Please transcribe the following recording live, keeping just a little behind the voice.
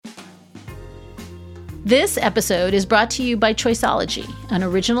This episode is brought to you by Choiceology, an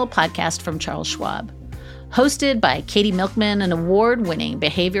original podcast from Charles Schwab. Hosted by Katie Milkman, an award-winning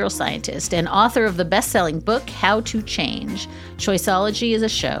behavioral scientist and author of the best-selling book, How to Change, Choiceology is a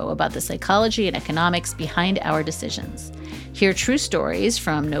show about the psychology and economics behind our decisions. Hear true stories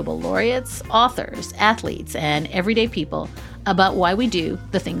from Nobel laureates, authors, athletes, and everyday people about why we do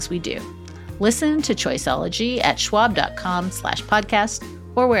the things we do. Listen to Choiceology at schwab.com/podcast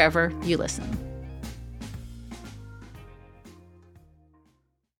or wherever you listen.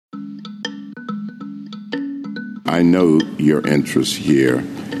 I know your interest here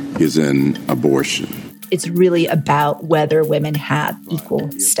is in abortion. It's really about whether women have equal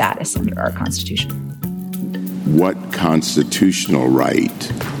status under our Constitution. What constitutional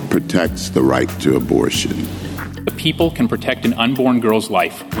right protects the right to abortion? The people can protect an unborn girl's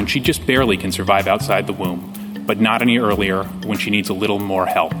life when she just barely can survive outside the womb, but not any earlier when she needs a little more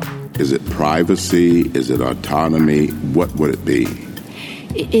help. Is it privacy? Is it autonomy? What would it be?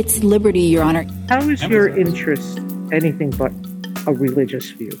 It's liberty, Your Honor. How is your interest anything but a religious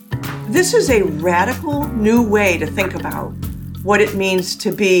view? This is a radical new way to think about what it means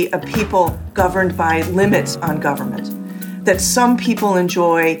to be a people governed by limits on government, that some people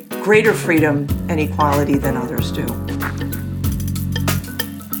enjoy greater freedom and equality than others do.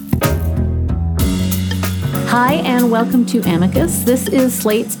 Hi, and welcome to Amicus. This is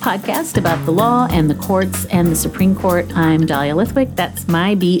Slate's podcast about the law and the courts and the Supreme Court. I'm Dahlia Lithwick. That's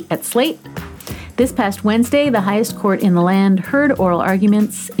my beat at Slate. This past Wednesday, the highest court in the land heard oral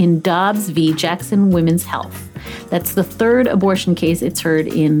arguments in Dobbs v. Jackson Women's Health. That's the third abortion case it's heard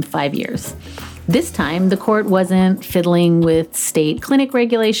in 5 years. This time, the court wasn't fiddling with state clinic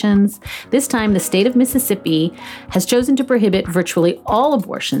regulations. This time, the state of Mississippi has chosen to prohibit virtually all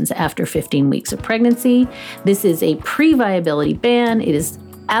abortions after 15 weeks of pregnancy. This is a pre-viability ban. It is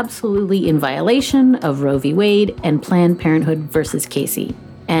absolutely in violation of Roe v. Wade and Planned Parenthood versus Casey.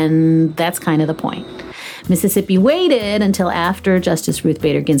 And that's kind of the point. Mississippi waited until after Justice Ruth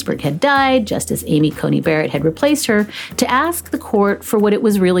Bader Ginsburg had died, Justice Amy Coney Barrett had replaced her, to ask the court for what it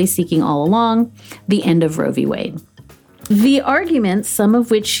was really seeking all along, the end of Roe v. Wade. The arguments, some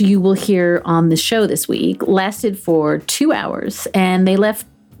of which you will hear on the show this week, lasted for 2 hours, and they left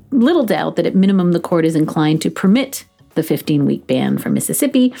little doubt that at minimum the court is inclined to permit the 15-week ban for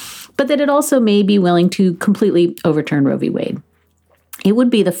Mississippi, but that it also may be willing to completely overturn Roe v. Wade. It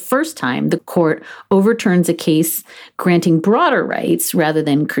would be the first time the court overturns a case granting broader rights rather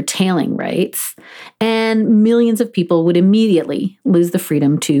than curtailing rights, and millions of people would immediately lose the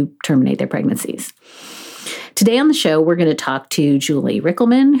freedom to terminate their pregnancies. Today on the show, we're going to talk to Julie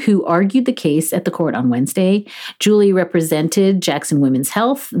Rickleman, who argued the case at the court on Wednesday. Julie represented Jackson Women's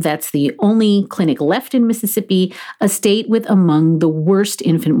Health. That's the only clinic left in Mississippi, a state with among the worst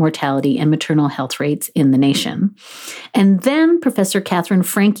infant mortality and maternal health rates in the nation. And then Professor Catherine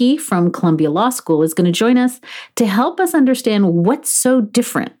Franke from Columbia Law School is going to join us to help us understand what's so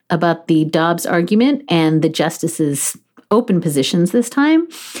different about the Dobbs argument and the justices' open positions this time,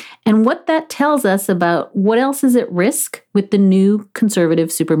 and what that tells us about what else is at risk with the new conservative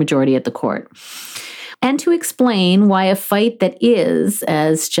supermajority at the court. And to explain why a fight that is,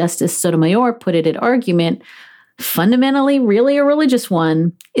 as Justice Sotomayor put it at argument, fundamentally really a religious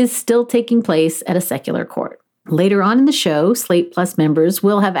one, is still taking place at a secular court. Later on in the show, Slate Plus members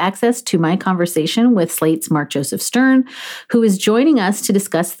will have access to my conversation with Slate's Mark Joseph Stern, who is joining us to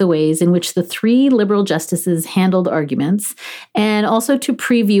discuss the ways in which the three liberal justices handled arguments, and also to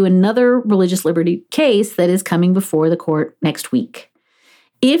preview another religious liberty case that is coming before the court next week.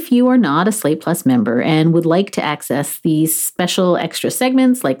 If you are not a Slate Plus member and would like to access these special extra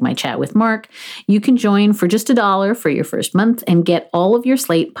segments like my chat with Mark, you can join for just $1 for your first month and get all of your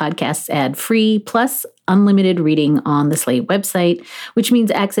Slate podcasts ad-free, plus unlimited reading on the Slate website, which means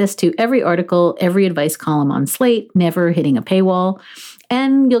access to every article, every advice column on Slate, never hitting a paywall.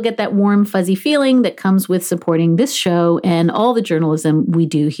 And you'll get that warm, fuzzy feeling that comes with supporting this show and all the journalism we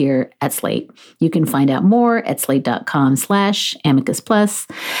do here at Slate. You can find out more at slate.com/amicus plus.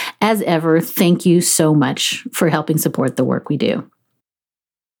 As ever, thank you so much for helping support the work we do.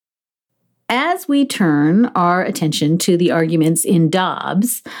 As we turn our attention to the arguments in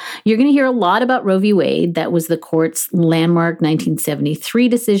Dobbs, you're going to hear a lot about Roe v. Wade. That was the court's landmark 1973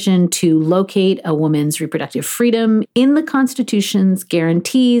 decision to locate a woman's reproductive freedom in the Constitution's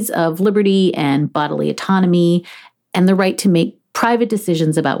guarantees of liberty and bodily autonomy and the right to make private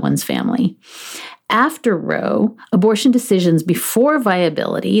decisions about one's family. After Roe, abortion decisions before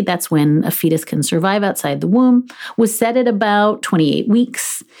viability, that's when a fetus can survive outside the womb, was set at about 28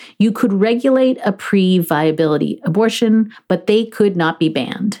 weeks. You could regulate a pre-viability abortion, but they could not be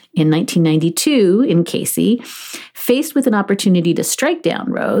banned in 1992 in Casey, faced with an opportunity to strike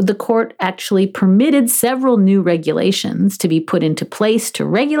down Roe, the court actually permitted several new regulations to be put into place to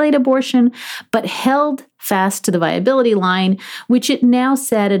regulate abortion, but held fast to the viability line, which it now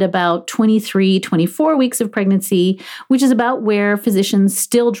set at about 23, 24 weeks of pregnancy, which is about where physicians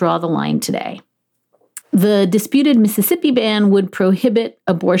still draw the line today. The disputed Mississippi ban would prohibit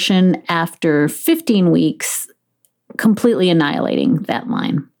abortion after 15 weeks, completely annihilating that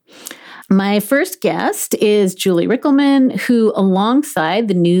line. My first guest is Julie Rikelman, who, alongside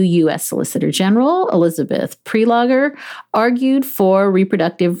the new U.S. Solicitor General, Elizabeth Prelogar, argued for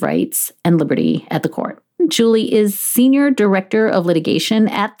reproductive rights and liberty at the court. Julie is Senior Director of Litigation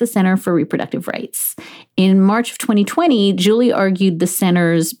at the Center for Reproductive Rights. In March of 2020, Julie argued the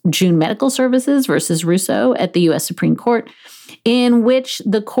center's June Medical Services versus Russo at the U.S. Supreme Court, in which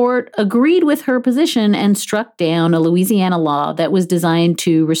the court agreed with her position and struck down a Louisiana law that was designed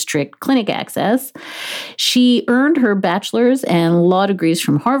to restrict clinic access. She earned her bachelor's and law degrees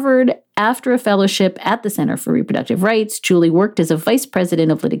from Harvard. After a fellowship at the Center for Reproductive Rights, Julie worked as a vice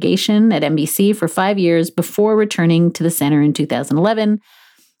president of litigation at NBC for 5 years before returning to the center in 2011.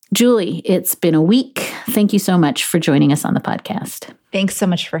 Julie, it's been a week. Thank you so much for joining us on the podcast. Thanks so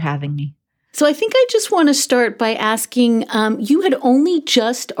much for having me. So I think I just want to start by asking, you had only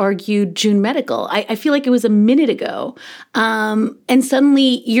just argued June Medical. I feel like it was a minute ago. And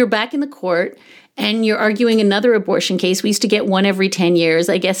suddenly you're back in the court and you're arguing another abortion case. We used to get one every 10 years.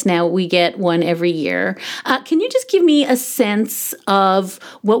 I guess now we get one every year. Can you just give me a sense of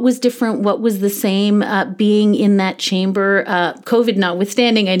what was different, what was the same being in that chamber? COVID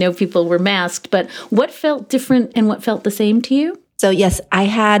notwithstanding, I know people were masked, but what felt different and what felt the same to you? So yes, I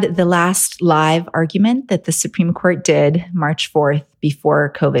had the last live argument that the Supreme Court did March 4th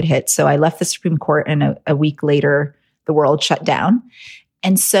before COVID hit. So I left the Supreme Court and a week later, the world shut down.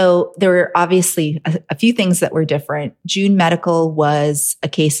 And so there were obviously a few things that were different. June Medical was a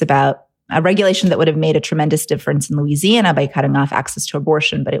case about a regulation that would have made a tremendous difference in Louisiana by cutting off access to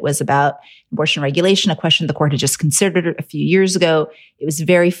abortion, but it was about abortion regulation, a question the court had just considered a few years ago. It was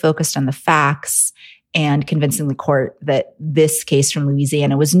very focused on the facts and convincing the court that this case from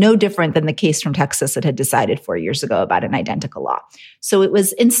Louisiana was no different than the case from Texas that had decided 4 years ago about an identical law. So it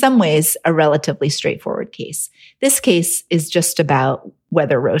was in some ways a relatively straightforward case. This case is just about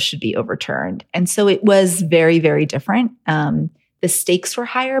whether Roe should be overturned. And so it was very, very different. The stakes were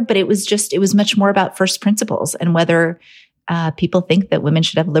higher, but it was much more about first principles and whether people think that women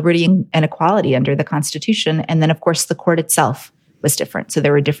should have liberty and equality under the Constitution. And then, of course, the court itself was different. So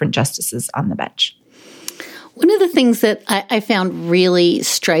there were different justices on the bench. One of the things that I found really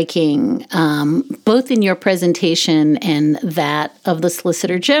striking, both in your presentation and that of the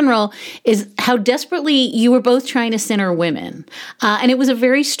Solicitor General, is how desperately you were both trying to center women. And it was a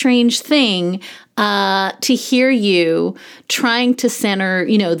very strange thing to hear you trying to center,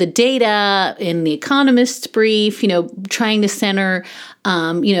 the data in the Economist's brief, trying to center,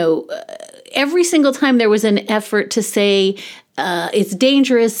 every single time there was an effort to say, it's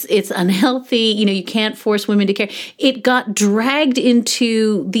dangerous, it's unhealthy, you can't force women to care. It got dragged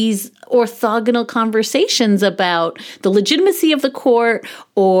into these orthogonal conversations about the legitimacy of the court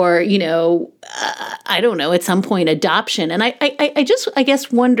or, I don't know, at some point adoption. And I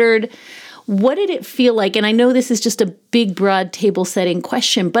guess wondered, what did it feel like? And I know this is just a big, broad table setting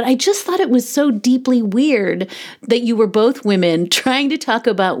question, but I just thought it was so deeply weird that you were both women trying to talk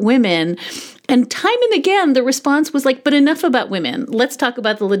about women. And time and again, the response was like, but enough about women. Let's talk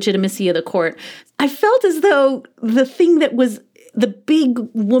about the legitimacy of the court. I felt as though the thing that was the big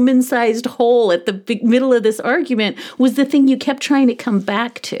woman-sized hole at the big middle of this argument was the thing you kept trying to come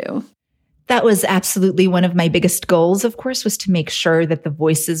back to. That was absolutely one of my biggest goals, of course, was to make sure that the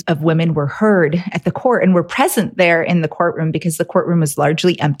voices of women were heard at the court and were present there in the courtroom because the courtroom was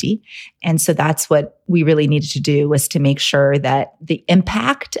largely empty. And so that's what we really needed to do, was to make sure that the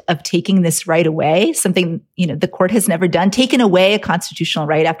impact of taking this right away, something, the court has never done, taken away a constitutional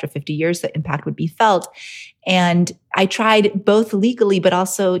right after 50 years, the impact would be felt. And I tried both legally, but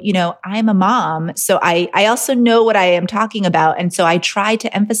also, I'm a mom. So I also know what I am talking about. And so I tried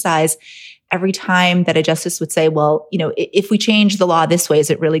to emphasize every time that a justice would say, well, if we change the law this way, is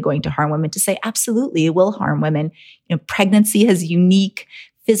it really going to harm women? To say, absolutely, it will harm women. Pregnancy has unique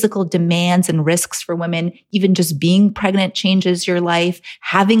physical demands and risks for women. Even just being pregnant changes your life.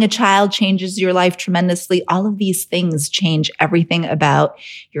 Having a child changes your life tremendously. All of these things change everything about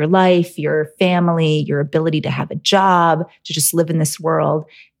your life, your family, your ability to have a job, to just live in this world.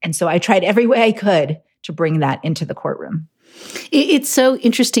 And so I tried every way I could to bring that into the courtroom. It's so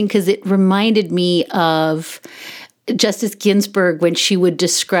interesting because it reminded me of Justice Ginsburg when she would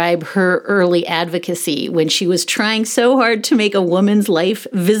describe her early advocacy, when she was trying so hard to make a woman's life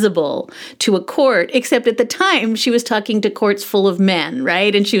visible to a court, except at the time she was talking to courts full of men,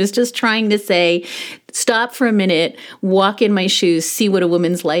 right? And she was just trying to say, stop for a minute, walk in my shoes, see what a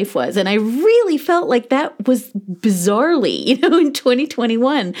woman's life was. And I really felt like that was bizarrely, in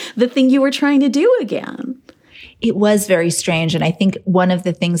 2021, the thing you were trying to do again. It was very strange. And I think one of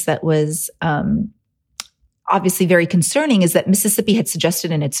the things that was obviously very concerning is that Mississippi had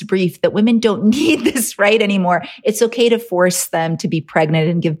suggested in its brief that women don't need this right anymore. It's okay to force them to be pregnant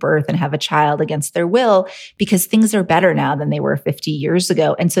and give birth and have a child against their will because things are better now than they were 50 years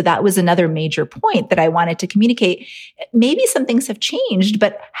ago. And so that was another major point that I wanted to communicate. Maybe some things have changed,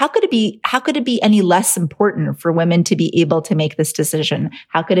 but how could it be any less important for women to be able to make this decision?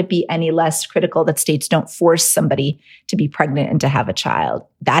 How could it be any less critical that states don't force somebody to be pregnant and to have a child?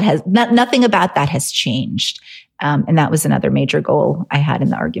 That has nothing about that has changed. And that was another major goal I had in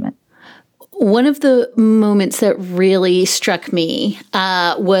the argument. One of the moments that really struck me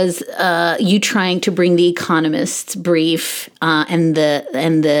was you trying to bring the Economist's brief and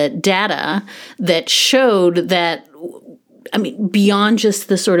the data that showed that, beyond just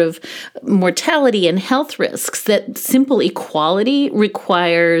the sort of mortality and health risks, that simple equality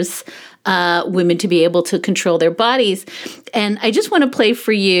requires women to be able to control their bodies. And I just want to play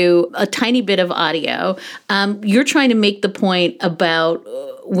for you a tiny bit of audio. You're trying to make the point about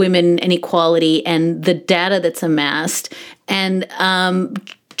women and equality and the data that's amassed. And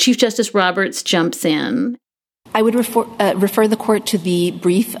Chief Justice Roberts jumps in. I would refer the court to the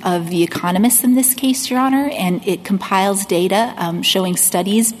brief of The Economist in this case, Your Honor, and it compiles data showing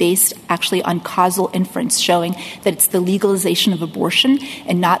studies based actually on causal inference, showing that it's the legalization of abortion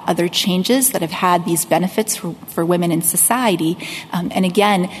and not other changes that have had these benefits for women in society. And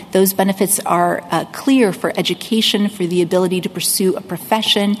again, those benefits are clear for education, for the ability to pursue a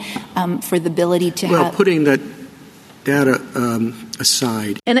profession, for the ability to have... Well, putting that data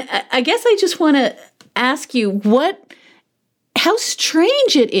aside. And I guess I just want to ask you how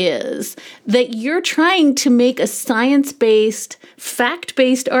strange it is that you're trying to make a science-based,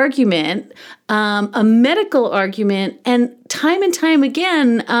 fact-based argument, a medical argument, and time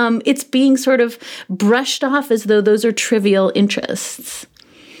again, it's being sort of brushed off as though those are trivial interests.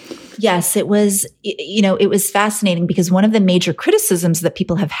 Yes, it was, it was fascinating because one of the major criticisms that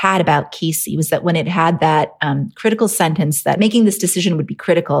people have had about Casey was that when it had that critical sentence that making this decision would be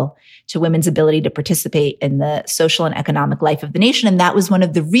critical to women's ability to participate in the social and economic life of the nation. And that was one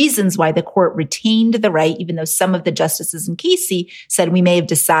of the reasons why the court retained the right, even though some of the justices in Casey said we may have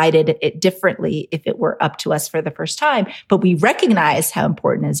decided it differently if it were up to us for the first time. But we recognize how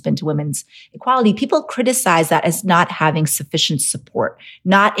important it has been to women's equality. People criticize that as not having sufficient support,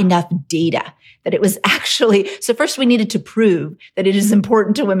 not enough data, that it was actually, so first we needed to prove that it is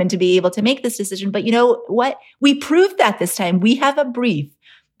important to women to be able to make this decision. But you know what? We proved that this time. We have a brief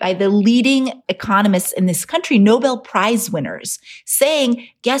by the leading economists in this country, Nobel Prize winners, saying,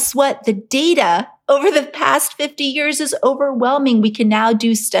 guess what? The data over the past 50 years is overwhelming. We can now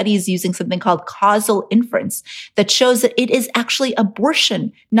do studies using something called causal inference that shows that it is actually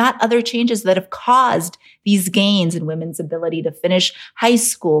abortion, not other changes that have caused these gains in women's ability to finish high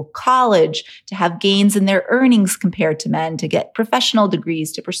school, college, to have gains in their earnings compared to men, to get professional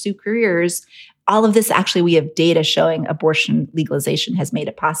degrees, to pursue careers. All of this, actually, we have data showing abortion legalization has made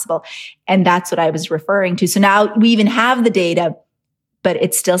it possible. And that's what I was referring to. So now we even have the data, but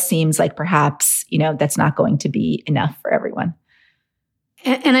it still seems like perhaps, that's not going to be enough for everyone.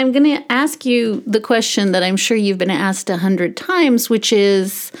 And I'm going to ask you the question that I'm sure you've been asked 100 times, which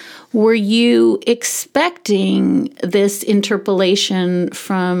is, were you expecting this interpolation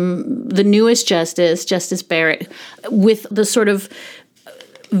from the newest justice, Justice Barrett, with the sort of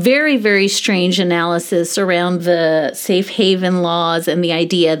very, very strange analysis around the safe haven laws and the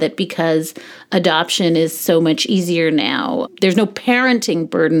idea that because adoption is so much easier now, there's no parenting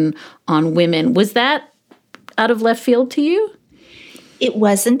burden on women? Was that out of left field to you? It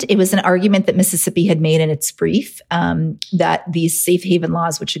wasn't. It was an argument that Mississippi had made in its brief, that these safe haven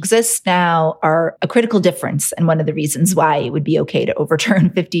laws, which exist now, are a critical difference and one of the reasons why it would be okay to overturn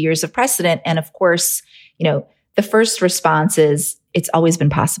 50 years of precedent. And of course, the first response is it's always been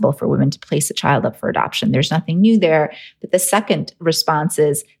possible for women to place a child up for adoption. There's nothing new there. But the second response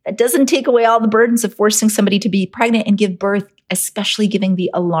is that doesn't take away all the burdens of forcing somebody to be pregnant and give birth, especially given the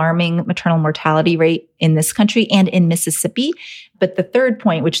alarming maternal mortality rate in this country and in Mississippi. But the third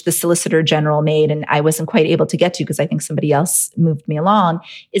point, which the Solicitor General made, and I wasn't quite able to get to because I think somebody else moved me along,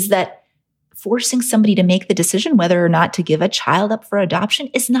 is that forcing somebody to make the decision whether or not to give a child up for adoption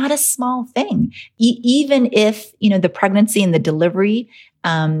is not a small thing. Even if, the pregnancy and the delivery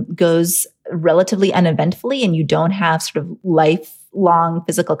goes relatively uneventfully and you don't have sort of lifelong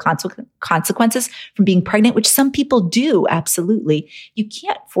physical consequences from being pregnant, which some people do, absolutely. You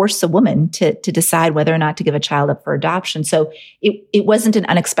can't force a woman to decide whether or not to give a child up for adoption. So it wasn't an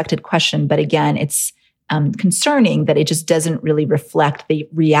unexpected question, but again, it's concerning that it just doesn't really reflect the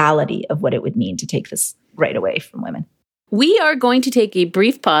reality of what it would mean to take this right away from women. We are going to take a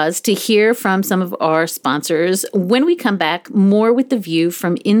brief pause to hear from some of our sponsors. When we come back, more with the view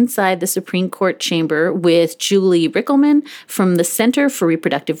from inside the Supreme Court chamber with Julie Rickleman from the Center for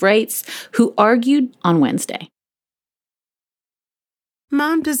Reproductive Rights, who argued on Wednesday.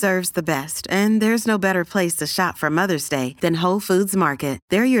 Mom deserves the best, and there's no better place to shop for Mother's Day than Whole Foods Market.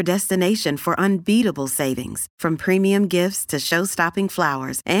 They're your destination for unbeatable savings, from premium gifts to show-stopping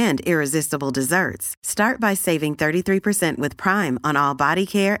flowers and irresistible desserts. Start by saving 33% with Prime on all body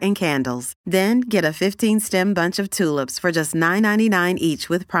care and candles. Then get a 15-stem bunch of tulips for just $9.99 each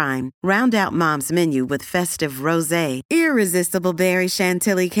with Prime. Round out Mom's menu with festive rosé, irresistible berry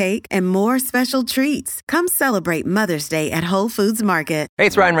chantilly cake, and more special treats. Come celebrate Mother's Day at Whole Foods Market. Hey,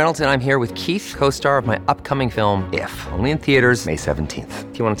 it's Ryan Reynolds, and I'm here with Keith, co-star of my upcoming film, If, only in theaters May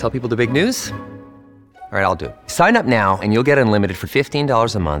 17th. Do you want to tell people the big news? All right, I'll do it. Sign up now and you'll get unlimited for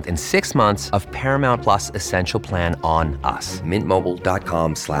 $15 a month and 6 months of Paramount Plus Essential Plan on us.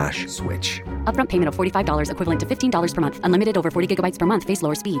 MintMobile.com/switch. Upfront payment of $45 equivalent to $15 per month. Unlimited over 40 gigabytes per month. Face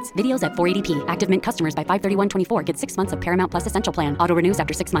lower speeds. Videos at 480p. Active Mint customers by 531.24 get 6 months of Paramount Plus Essential Plan. Auto renews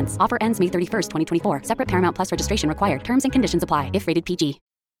after 6 months. Offer ends May 31st, 2024. Separate Paramount Plus registration required. Terms and conditions apply if rated PG.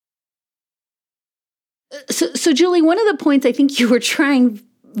 So Julie, one of the points I think you were trying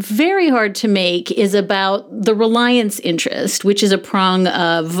very hard to make is about the reliance interest, which is a prong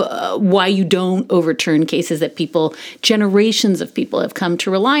of why you don't overturn cases that generations of people have come to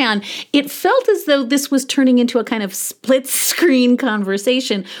rely on. It felt as though this was turning into a kind of split screen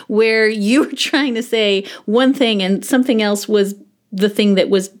conversation where you were trying to say one thing and something else was the thing that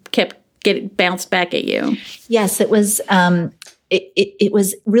was kept getting bounced back at you. Yes, it was. It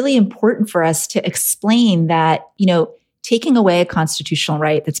was really important for us to explain that, taking away a constitutional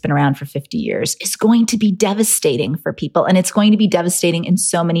right that's been around for 50 years is going to be devastating for people. And it's going to be devastating in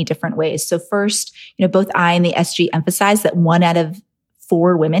so many different ways. So first, both I and the SG emphasize that 1 out of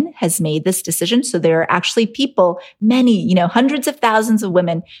 4 women has made this decision. So there are actually people, many, hundreds of thousands of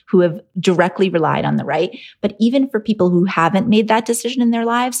women who have directly relied on the right. But even for people who haven't made that decision in their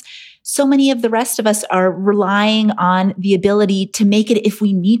lives, so many of the rest of us are relying on the ability to make it if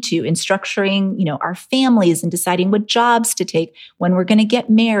we need to in structuring, our families and deciding what jobs to take, when we're going to get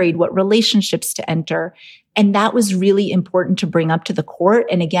married, what relationships to enter. And that was really important to bring up to the court.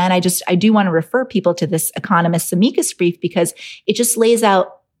 And again, I do want to refer people to this Economist's amicus brief because it just lays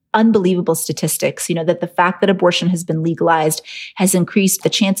out unbelievable statistics, that the fact that abortion has been legalized has increased the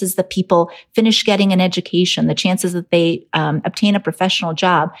chances that people finish getting an education, the chances that they obtain a professional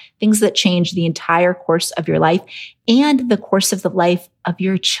job, things that change the entire course of your life and the course of the life of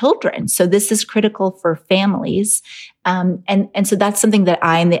your children. So this is critical for families. And so that's something that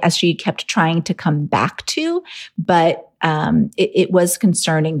I and the SG kept trying to come back to, but it was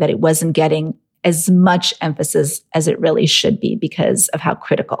concerning that it wasn't getting as much emphasis as it really should be because of how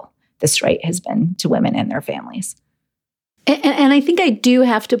critical this right has been to women and their families. And I think I do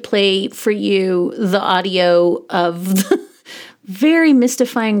have to play for you the audio of the very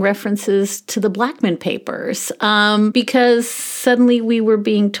mystifying references to the Blackmun Papers, because suddenly we were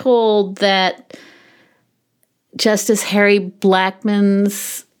being told that Justice Harry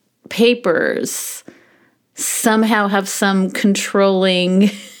Blackmun's papers somehow have some controlling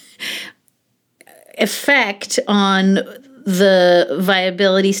effect on the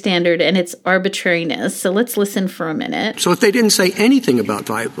viability standard and its arbitrariness. So let's listen for a minute. So if they didn't say anything about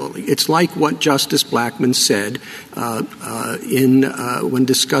viability, it's like what Justice Blackmun said when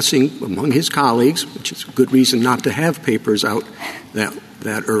discussing among his colleagues, which is a good reason not to have papers out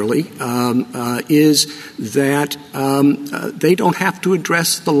that early, is that they don't have to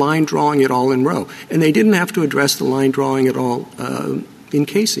address the line drawing at all in Roe. And they didn't have to address the line drawing at all in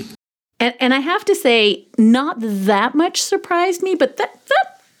Casey. And I have to say, not that much surprised me, but that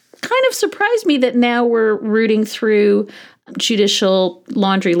kind of surprised me that now we're rooting through judicial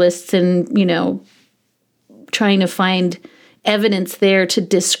laundry lists and, trying to find evidence there to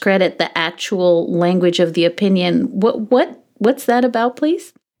discredit the actual language of the opinion. What's that about,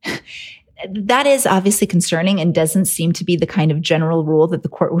 please? That is obviously concerning and doesn't seem to be the kind of general rule that the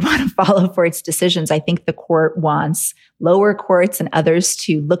court would want to follow for its decisions. I think the court wants lower courts and others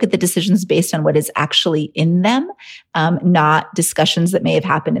to look at the decisions based on what is actually in them, not discussions that may have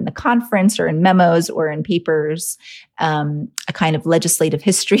happened in the conference or in memos or in papers, a kind of legislative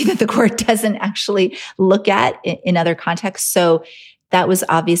history that the court doesn't actually look at in other contexts. So that was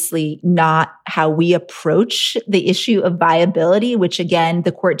obviously not how we approach the issue of viability, which again,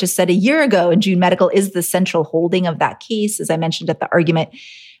 the court just said a year ago, and June Medical is the central holding of that case. As I mentioned at the argument,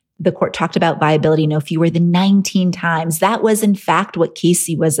 the court talked about viability no fewer than 19 times. That was in fact what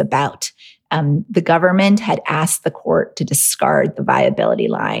Casey was about. The government had asked the court to discard the viability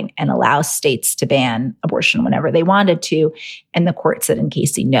line and allow states to ban abortion whenever they wanted to. And the court said in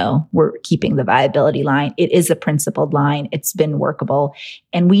Casey, no, we're keeping the viability line. It is a principled line. It's been workable.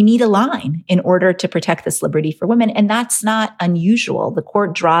 And we need a line in order to protect this liberty for women. And that's not unusual. The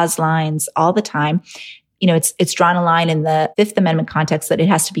court draws lines all the time. You know, it's drawn a line in the Fifth Amendment context that it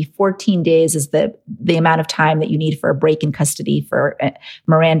has to be 14 days is the amount of time that you need for a break in custody for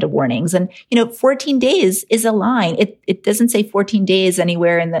Miranda warnings. And, 14 days is a line. It doesn't say 14 days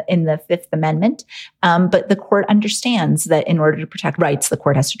anywhere in the Fifth Amendment. But the court understands that in order to protect rights, the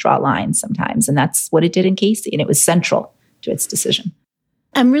court has to draw lines sometimes. And that's what it did in Casey. And it was central to its decision.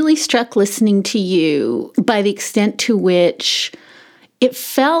 I'm really struck listening to you by the extent to which it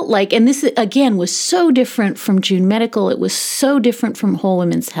felt like, and this again was so different from June Medical, it was so different from Whole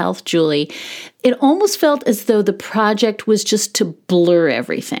Women's Health, Julie. It almost felt as though the project was just to blur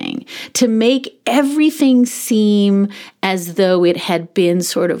everything, to make everything seem as though it had been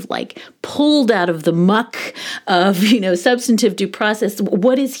sort of like pulled out of the muck of, substantive due process.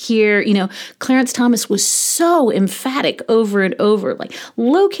 What is here? Clarence Thomas was so emphatic over and over, like,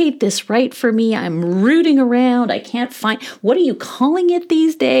 locate this right for me. I'm rooting around. I can't find, what are you calling it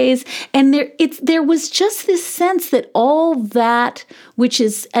these days? And there was just this sense that all that, which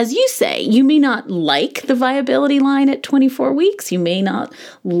is, as you say, you may not like the viability line at 24 weeks. You may not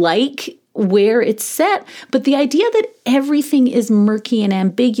like where it's set, but the idea that everything is murky and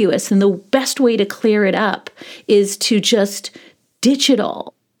ambiguous and the best way to clear it up is to just ditch it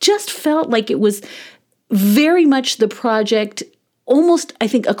all just felt like it was very much the project almost, I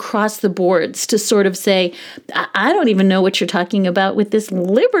think, across the boards to sort of say, I don't even know what you're talking about with this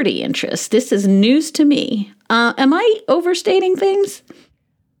liberty interest. This is news to me. Am I overstating things?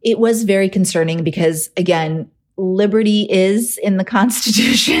 It was very concerning because, again, liberty is in the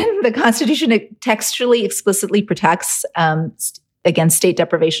Constitution. The Constitution textually explicitly protects against state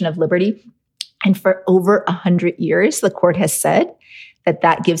deprivation of liberty. And for over 100 years, the court has said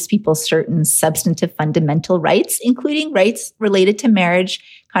that gives people certain substantive fundamental rights, including rights related to marriage,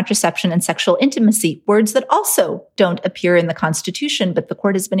 contraception, and sexual intimacy, words that also don't appear in the Constitution. But the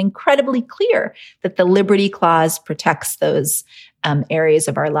court has been incredibly clear that the Liberty Clause protects those areas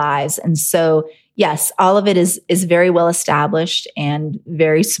of our lives. And so, yes, all of it is very well established and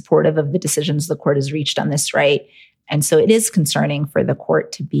very supportive of the decisions the court has reached on this right. And so it is concerning for the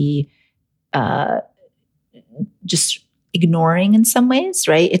court to be just ignoring in some ways,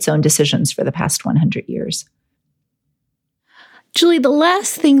 right, its own decisions for the past 100 years. Julie, the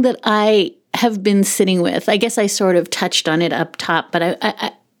last thing that I have been sitting with, I guess I sort of touched on it up top, but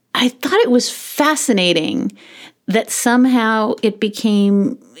I thought it was fascinating that somehow it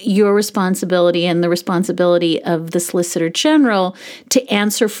became your responsibility and the responsibility of the Solicitor General to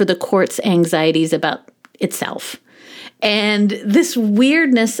answer for the court's anxieties about itself. And this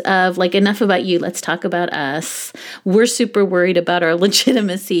weirdness of, like, enough about you, let's talk about us. We're super worried about our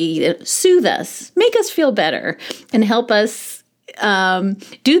legitimacy. Soothe us, make us feel better, and help us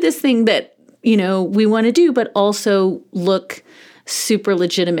do this thing that, we want to do, but also look super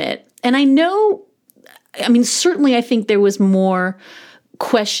legitimate. And certainly I think there was more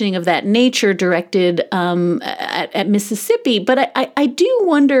questioning of that nature directed at Mississippi. But I do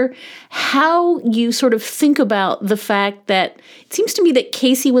wonder how you sort of think about the fact that it seems to me that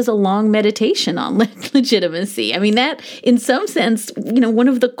Casey was a long meditation on legitimacy. I mean, that in some sense, one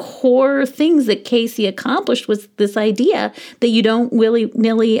of the core things that Casey accomplished was this idea that you don't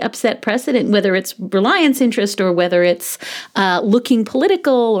willy-nilly upset precedent, whether it's reliance interest or whether it's looking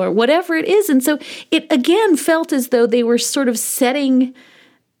political or whatever it is. And so it again felt as though they were sort of setting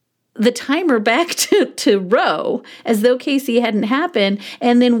the timer back to Roe, as though Casey hadn't happened,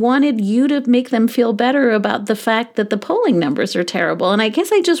 and then wanted you to make them feel better about the fact that the polling numbers are terrible. And I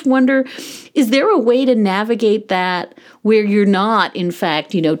guess I just wonder, is there a way to navigate that where you're not, in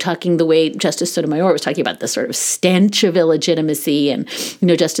fact, talking the way Justice Sotomayor was talking about the sort of stench of illegitimacy, and,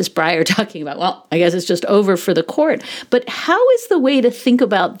 Justice Breyer talking about, well, I guess it's just over for the court. But how is the way to think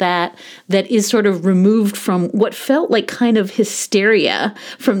about that is sort of removed from what felt like kind of hysteria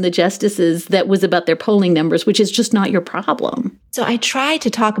from the justices that was about their polling numbers, which is just not your problem? So I tried to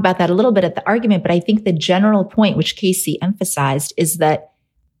talk about that a little bit at the argument, but I think the general point, which Casey emphasized, is that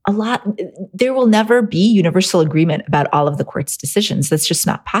there will never be universal agreement about all of the court's decisions. That's just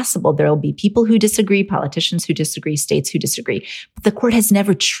not possible. There will be people who disagree, politicians who disagree, states who disagree. But the court has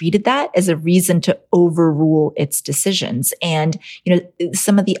never treated that as a reason to overrule its decisions. And,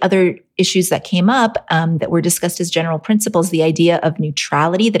 some of the other issues that came up that were discussed as general principles, the idea of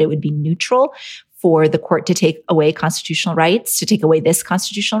neutrality, that it would be neutral for the court to take away constitutional rights, to take away this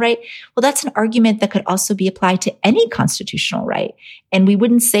constitutional right. Well, that's an argument that could also be applied to any constitutional right. And we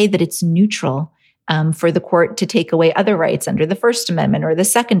wouldn't say that it's neutral for the court to take away other rights under the First Amendment or the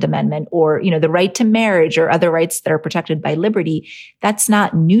Second Amendment, or, the right to marriage or other rights that are protected by liberty. That's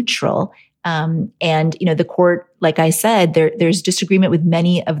not neutral. And, the court, like I said, there's disagreement with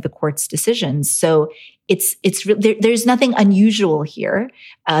many of the court's decisions. So there's nothing unusual here.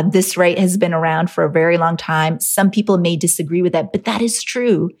 This right has been around for a very long time. Some people may disagree with that, but that is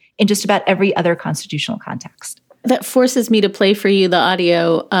true in just about every other constitutional context. That forces me to play for you the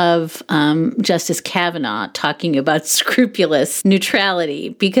audio of Justice Kavanaugh talking about scrupulous neutrality,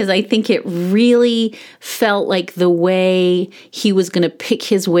 because I think it really felt like the way he was going to pick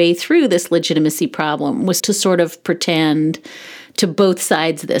his way through this legitimacy problem was to sort of pretend to both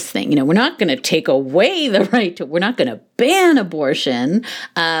sides of this thing. We're not going to take away the right to, we're not going to ban abortion.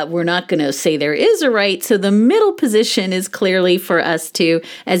 We're not going to say there is a right. So the middle position is clearly for us to,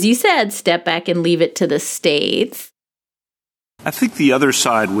 as you said, step back and leave it to the states. I think the other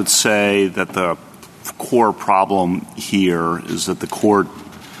side would say that the core problem here is that the court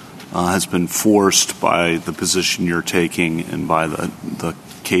has been forced by the position you're taking and by the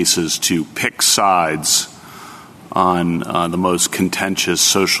cases to pick sides on the most contentious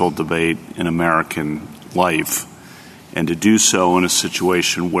social debate in American life, and to do so in a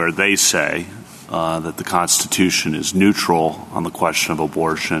situation where they say that the Constitution is neutral on the question of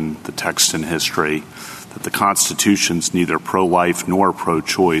abortion, the text and history, that the Constitution's neither pro-life nor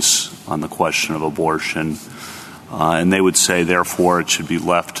pro-choice on the question of abortion, and they would say, therefore, it should be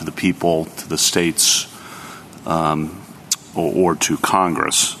left to the people, to the states, or to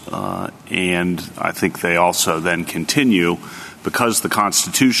Congress. And I think they also then continue, because the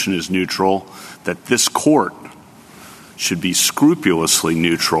Constitution is neutral, that this court should be scrupulously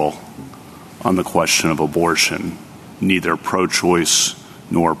neutral on the question of abortion, neither pro-choice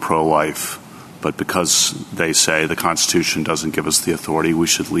nor pro-life. But because they say the Constitution doesn't give us the authority, we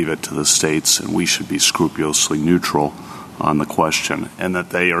should leave it to the states, and we should be scrupulously neutral on the question. And that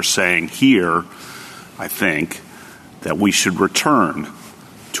they are saying here, I think, that we should return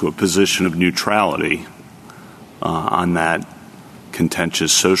to a position of neutrality on that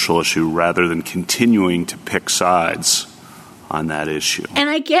contentious social issue rather than continuing to pick sides on that issue. And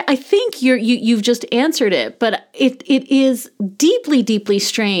I think you've just answered it, but it is deeply, deeply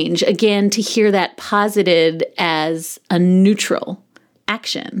strange, again, to hear that posited as a neutral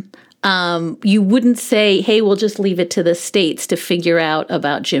action. You wouldn't say, hey, we'll just leave it to the states to figure out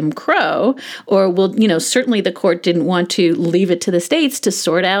about Jim Crow, or certainly the court didn't want to leave it to the states to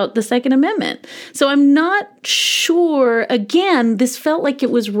sort out the Second Amendment. So I'm not sure, again, this felt like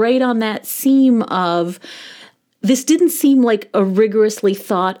it was right on that seam of, this didn't seem like a rigorously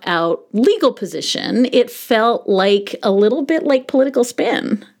thought out legal position. It felt like a little bit like political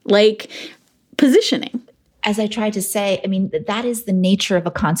spin, like positioning. As I tried to say, that is the nature of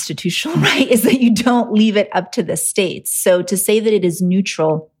a constitutional right, is that you don't leave it up to the states. So to say that it is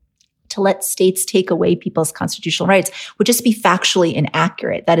neutral, to let states take away people's constitutional rights, would just be factually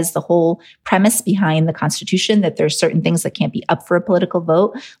inaccurate. That is the whole premise behind the Constitution, that there are certain things that can't be up for a political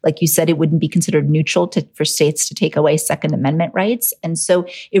vote. Like you said, it wouldn't be considered neutral for states to take away Second Amendment rights. And so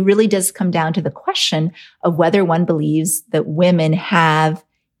it really does come down to the question of whether one believes that women have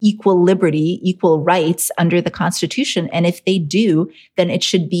equal liberty, equal rights under the Constitution. And if they do, then it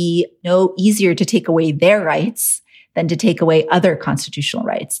should be no easier to take away their rights than to take away other constitutional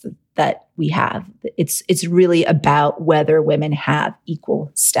rights that we have. It's really about whether women have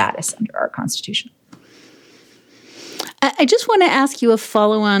equal status under our Constitution. I just want to ask you a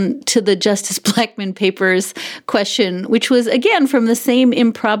follow-on to the Justice Blackmun Papers question, which was, again, from the same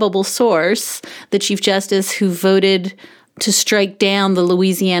improbable source, the Chief Justice who voted to strike down the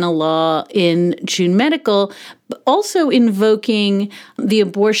Louisiana law in June Medical, but also invoking the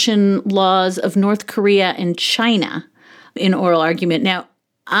abortion laws of North Korea and China in oral argument. Now,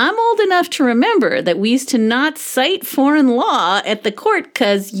 I'm old enough to remember that we used to not cite foreign law at the court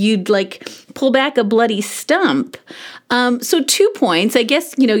because you'd pull back a bloody stump. So 2 points. I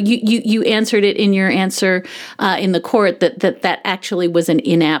guess, you answered it in your answer in the court that actually was an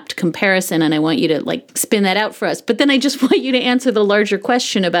inapt comparison. And I want you to spin that out for us. But then I just want you to answer the larger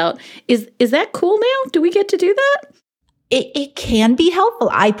question about, is that cool now? Do we get to do that? It can be helpful.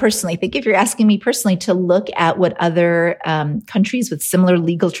 I personally think, if you're asking me personally, to look at what other countries with similar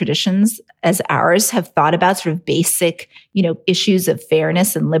legal traditions as ours have thought about sort of basic, issues of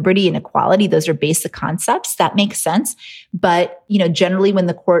fairness and liberty and equality. Those are basic concepts. That makes sense. But, generally when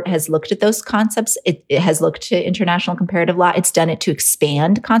the court has looked at those concepts, it has looked to international comparative law. It's done it to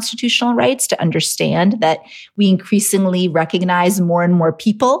expand constitutional rights, to understand that we increasingly recognize more and more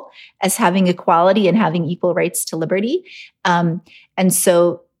people as having equality and having equal rights to liberty. And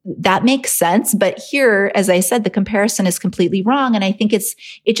so that makes sense. But here, as I said, the comparison is completely wrong. And I think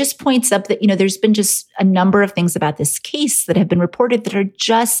it just points up that, there's been just a number of things about this case that have been reported that are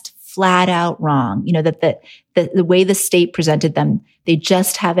just flat out wrong. That the way the state presented them, they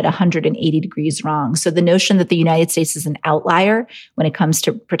just have it 180 degrees wrong. So the notion that the United States is an outlier when it comes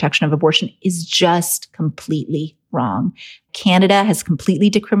to protection of abortion is just completely wrong. Canada has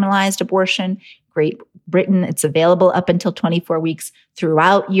completely decriminalized abortion. Great Britain, it's available up until 24 weeks,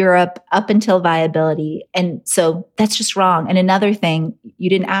 throughout Europe, up until viability. And so that's just wrong. And another thing, you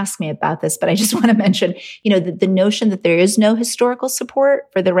didn't ask me about this, but I just want to mention, the notion that there is no historical support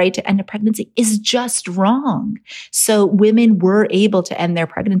for the right to end a pregnancy is just wrong. So women were able to end their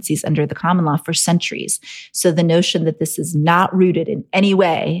pregnancies under the common law for centuries. So the notion that this is not rooted in any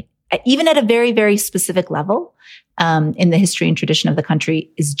way, even at a very, very specific level, in the history and tradition of the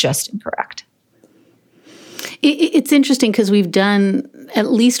country, is just incorrect. It's interesting because we've done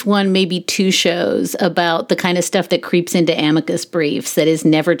at least one, maybe two shows about the kind of stuff that creeps into amicus briefs that is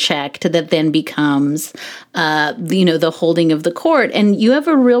never checked, that then becomes, the holding of the court. And you have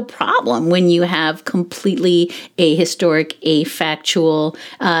a real problem when you have completely ahistoric, afactual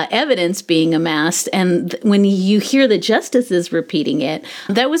evidence being amassed. And when you hear the justices repeating it,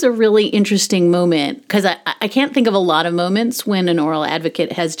 that was a really interesting moment, because I can't think of a lot of moments when an oral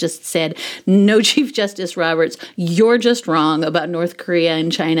advocate has just said, no, Chief Justice Roberts, you're just wrong about North Korea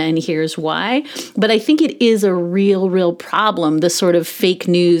and China, and here's why. But I think it is a real problem, the sort of fake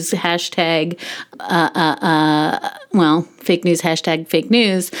news hashtag, fake news hashtag fake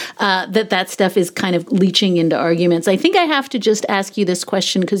news, that stuff is kind of leaching into arguments. I think I have to just ask you this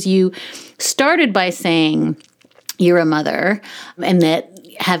question, because you started by saying you're a mother, and that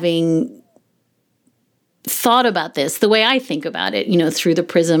having thought about this the way I think about it, through the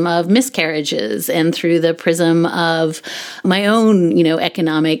prism of miscarriages and through the prism of my own,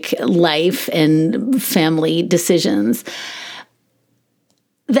 economic life and family decisions.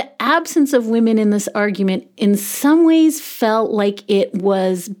 The absence of women in this argument in some ways felt like it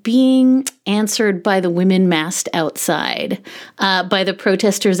was being answered by the women massed outside, by the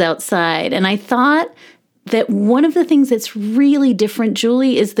protesters outside. And I thought that one of the things that's really different,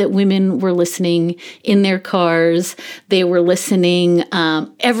 Julie, is that women were listening in their cars. They were listening.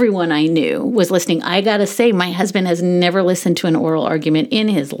 Everyone I knew was listening. I got to say, my husband has never listened to an oral argument in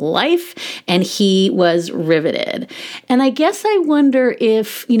his life, and he was riveted. And I guess I wonder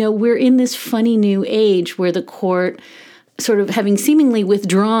if, we're in this funny new age where the court, sort of having seemingly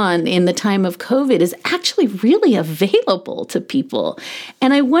withdrawn in the time of COVID, is actually really available to people.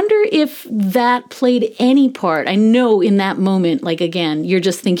 And I wonder if that played any part. I know in that moment, again, you're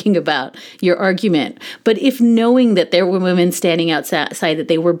just thinking about your argument, but if knowing that there were women standing outside, that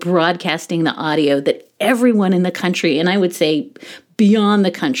they were broadcasting the audio, that everyone in the country, and I would say beyond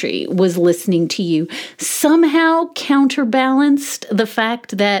the country, was listening to you, somehow counterbalanced the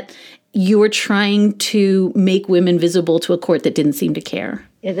fact that you were trying to make women visible to a court that didn't seem to care?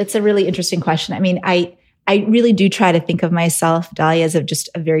 Yeah, that's a really interesting question. I mean, I really do try to think of myself, Dahlia, as just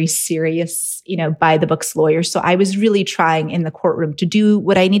a very serious, by the books lawyer. So I was really trying in the courtroom to do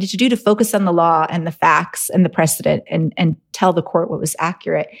what I needed to do to focus on the law and the facts and the precedent and tell the court what was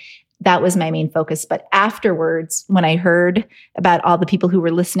accurate. That was my main focus. But afterwards, when I heard about all the people who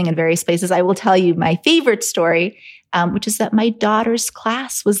were listening in various places, I will tell you my favorite story, which is that my daughter's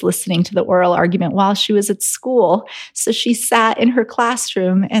class was listening to the oral argument while she was at school. So she sat in her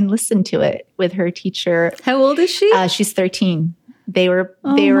classroom and listened to it with her teacher. How old is she? She's 13. They were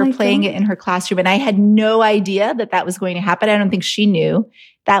playing it in her classroom, and I had no idea that was going to happen. I don't think she knew.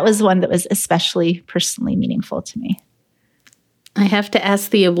 That was one that was especially personally meaningful to me. I have to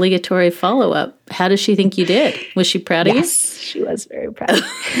ask the obligatory follow-up. How does she think you did? Was she proud of you? Yes, she was very proud.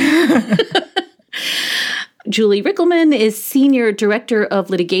 Julie Rickleman is Senior Director of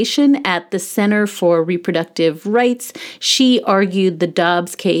Litigation at the Center for Reproductive Rights. She argued the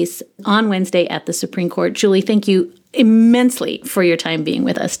Dobbs case on Wednesday at the Supreme Court. Julie, thank you immensely for your time being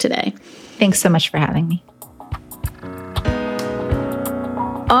with us today. Thanks so much for having me.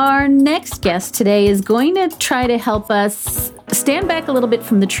 Our next guest today is going to try to help us stand back a little bit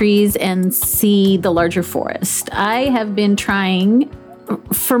from the trees and see the larger forest. I have been trying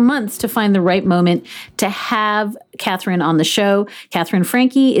for months to find the right moment to have Katherine on the show. Katherine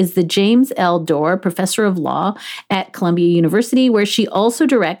Franke is the James L. Dorr Professor of Law at Columbia University, where she also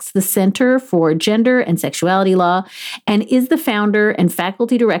directs the Center for Gender and Sexuality Law and is the founder and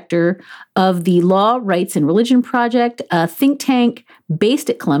faculty director of the Law, Rights, and Religion Project, a think tank based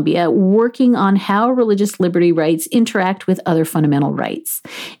at Columbia, working on how religious liberty rights interact with other fundamental rights.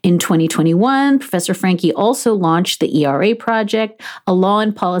 In 2021, Professor Franke also launched the ERA Project, a law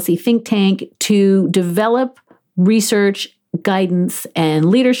and policy think tank to develop research, guidance, and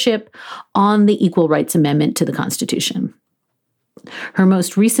leadership on the Equal Rights Amendment to the Constitution. Her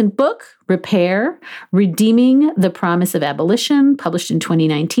most recent book, Repair, Redeeming the Promise of Abolition, published in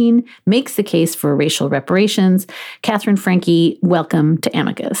 2019, makes the case for racial reparations. Katherine Franke, welcome to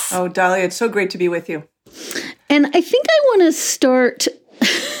Amicus. Oh, Dahlia, it's so great to be with you. And I think I want to start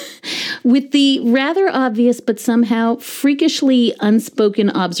with the rather obvious but somehow freakishly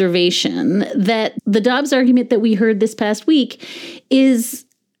unspoken observation that the Dobbs argument that we heard this past week is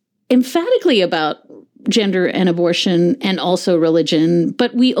emphatically about gender and abortion and also religion,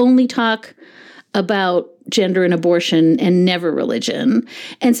 but we only talk about gender and abortion and never religion.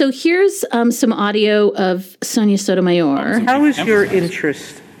 And so here's some audio of Sonia Sotomayor. How is your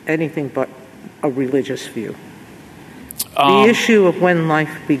interest anything but a religious view? The issue of when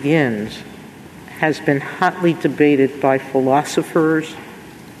life begins has been hotly debated by philosophers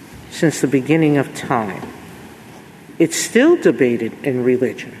since the beginning of time. It's still debated in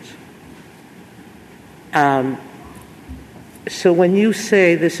religions. So when you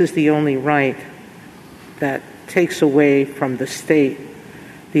say this is the only right that takes away from the state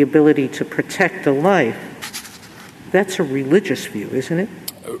the ability to protect a life, that's a religious view, isn't it?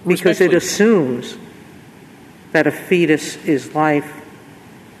 Because it assumes that a fetus is life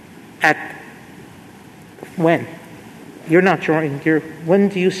at when? You're not drawing when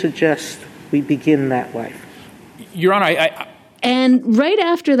do you suggest we begin that life? Your Honor, And right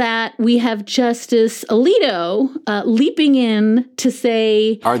after that, we have Justice Alito leaping in to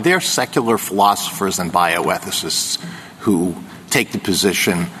say, are there secular philosophers and bioethicists who take the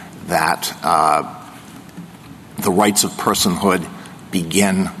position that the rights of personhood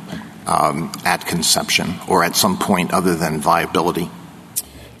begin at conception or at some point other than viability?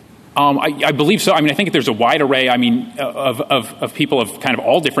 I believe so. I mean, I think there's a wide array, of people of kind of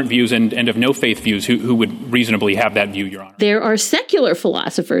all different views and of no faith views who would reasonably have that view, Your Honor. There are secular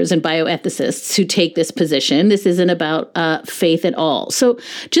philosophers and bioethicists who take this position. This isn't about faith at all. So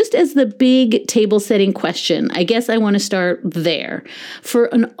just as the big table-setting question, I guess I want to start there. For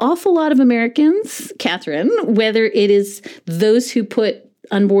an awful lot of Americans, Katherine, whether it is those who put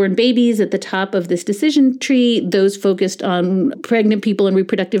unborn babies at the top of this decision tree, those focused on pregnant people and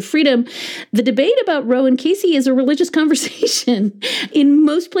reproductive freedom, the debate about Roe and Casey is a religious conversation in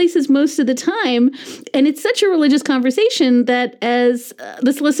most places most of the time. And it's such a religious conversation that, as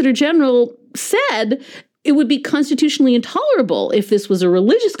the Solicitor General said, it would be constitutionally intolerable if this was a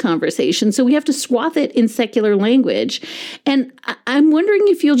religious conversation. So we have to swath it in secular language. And I'm wondering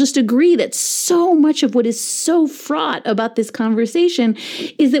if you'll just agree that so much of what is so fraught about this conversation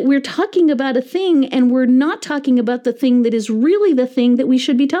is that we're talking about a thing and we're not talking about the thing that is really the thing that we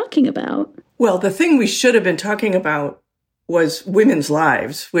should be talking about. Well, the thing we should have been talking about was women's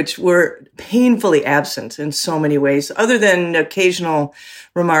lives, which were painfully absent in so many ways, other than occasional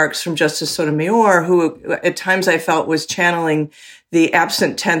remarks from Justice Sotomayor, who at times I felt was channeling the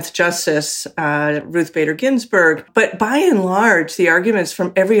absent 10th Justice, Ruth Bader Ginsburg. But by and large, the arguments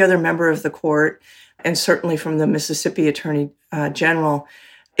from every other member of the court, and certainly from the Mississippi Attorney General,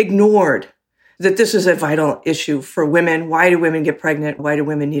 ignored that this is a vital issue for women. Why do women get pregnant? Why do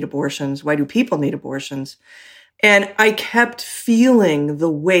women need abortions? Why do people need abortions? And I kept feeling the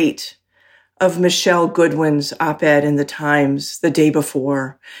weight of Michelle Goodwin's op-ed in the Times the day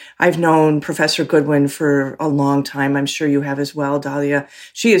before. I've known Professor Goodwin for a long time. I'm sure you have as well, Dahlia.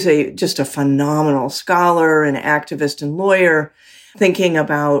 She is just a phenomenal scholar and activist and lawyer thinking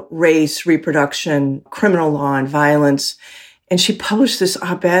about race, reproduction, criminal law, and violence. And she published this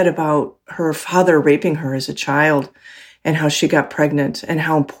op-ed about her father raping her as a child and how she got pregnant and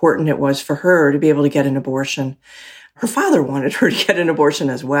how important it was for her to be able to get an abortion. her father wanted her to get an abortion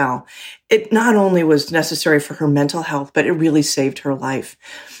as well. It not only was necessary for her mental health, but it really saved her life.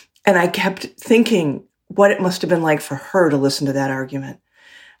 And I kept thinking what it must have been like for her to listen to that argument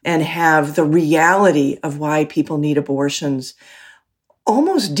and have the reality of why people need abortions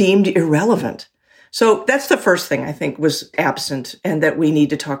almost deemed irrelevant. So that's the first thing I think was absent and that we need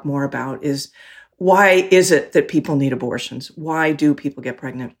to talk more about is why is it that people need abortions? Why do people get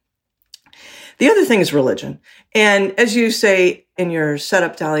pregnant? The other thing is religion. And as you say in your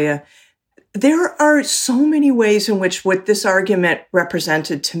setup, Dahlia, there are so many ways in which what this argument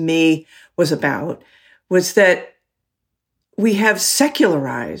represented to me was that we have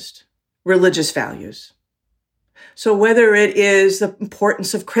secularized religious values. So whether it is the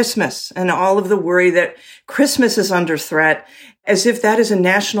importance of Christmas and all of the worry that Christmas is under threat, as if that is a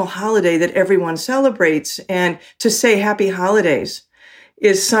national holiday that everyone celebrates, and to say happy holidays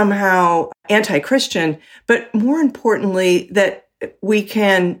is somehow anti-Christian, but more importantly, that we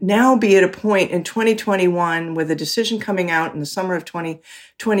can now be at a point in 2021 with a decision coming out in the summer of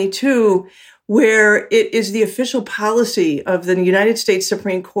 2022 where it is the official policy of the United States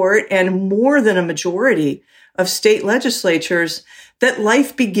Supreme Court and more than a majority of state legislatures that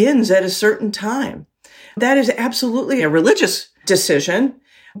life begins at a certain time. That is absolutely a religious decision,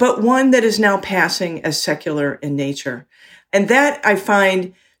 but one that is now passing as secular in nature. And that I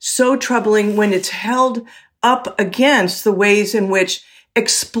find so troubling when it's held up against the ways in which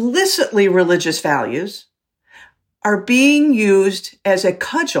explicitly religious values are being used as a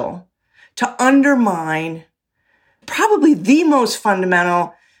cudgel to undermine probably the most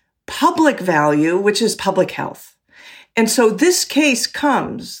fundamental public value, which is public health. And so this case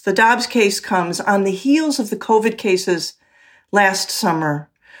comes, the Dobbs case comes on the heels of the COVID cases last summer,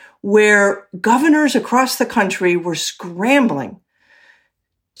 where governors across the country were scrambling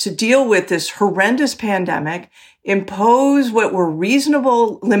to deal with this horrendous pandemic, impose what were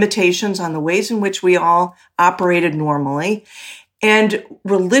reasonable limitations on the ways in which we all operated normally, and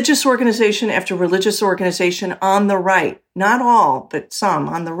religious organization after religious organization on the right, not all, but some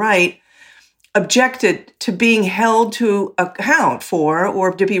on the right, objected to being held to account for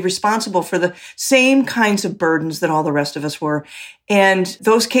or to be responsible for the same kinds of burdens that all the rest of us were. And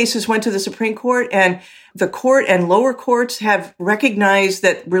those cases went to the Supreme Court, and the court and lower courts have recognized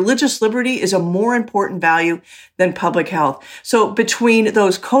that religious liberty is a more important value than public health. So between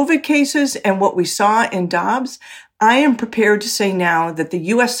those COVID cases and what we saw in Dobbs, I am prepared to say now that the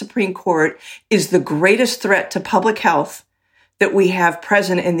U.S. Supreme Court is the greatest threat to public health that we have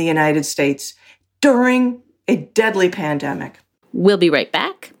present in the United States during a deadly pandemic. We'll be right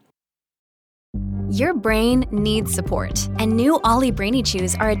back. Your brain needs support, and new Ollie Brainy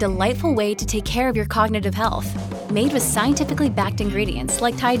Chews are a delightful way to take care of your cognitive health. Made with scientifically backed ingredients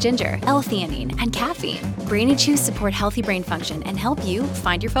like Thai ginger, L-theanine, and caffeine, Brainy Chews support healthy brain function and help you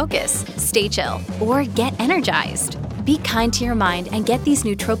find your focus, stay chill, or get energized. Be kind to your mind and get these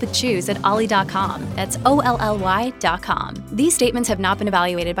nootropic chews at ollie.com. That's OLLY.com. These statements have not been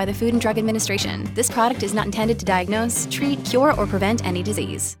evaluated by the Food and Drug Administration. This product is not intended to diagnose, treat, cure, or prevent any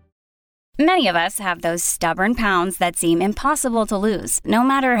disease. Many of us have those stubborn pounds that seem impossible to lose, no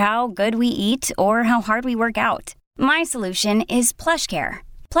matter how good we eat or how hard we work out. My solution is PlushCare.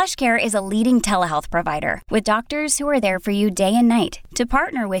 PlushCare is a leading telehealth provider with doctors who are there for you day and night to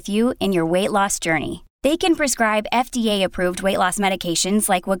partner with you in your weight loss journey. They can prescribe FDA-approved weight loss medications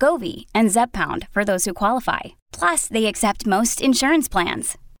like Wegovy and Zepbound for those who qualify. Plus, they accept most insurance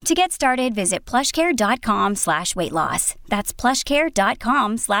plans. To get started, visit plushcare.com/weightloss. That's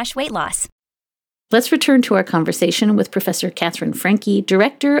plushcare.com/weightloss. Let's return to our conversation with Professor Katherine Franke,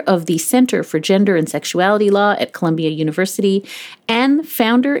 Director of the Center for Gender and Sexuality Law at Columbia University and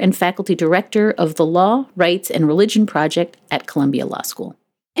founder and faculty director of the Law, Rights, and Religion Project at Columbia Law School.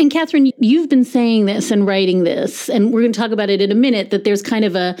 And Katherine, you've been saying this and writing this, and we're going to talk about it in a minute, that there's kind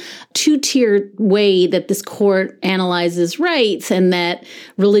of a two-tiered way that this court analyzes rights, and that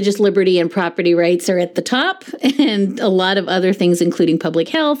religious liberty and property rights are at the top, and a lot of other things, including public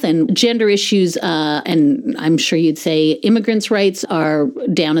health and gender issues, and I'm sure you'd say immigrants' rights are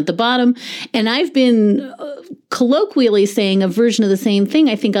down at the bottom. And I've been colloquially saying a version of the same thing,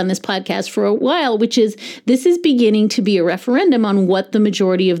 I think, on this podcast for a while, which is this is beginning to be a referendum on what the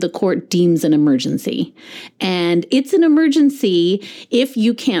majority of the court deems an emergency. And it's an emergency if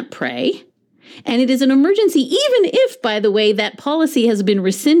you can't pray. And it is an emergency even if, by the way, that policy has been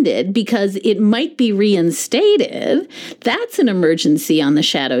rescinded because it might be reinstated. That's an emergency on the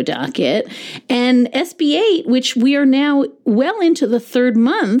shadow docket. And SB 8, which we are now well into the third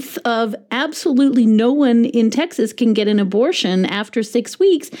month of absolutely no one in Texas can get an abortion after 6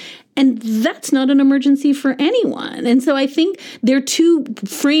 weeks. And that's not an emergency for anyone. And so I think there are two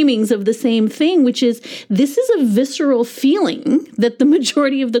framings of the same thing, which is this is a visceral feeling that the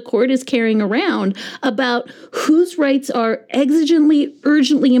majority of the court is carrying around about whose rights are exigently,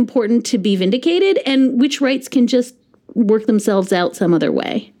 urgently important to be vindicated and which rights can just work themselves out some other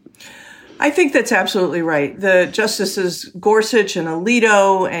way. I think that's absolutely right. The Justices Gorsuch and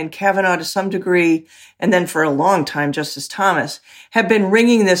Alito and Kavanaugh to some degree, and then for a long time, Justice Thomas, have been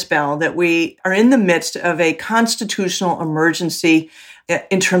ringing this bell that we are in the midst of a constitutional emergency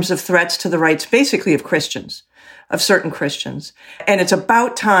in terms of threats to the rights, basically, of Christians, of certain Christians. And it's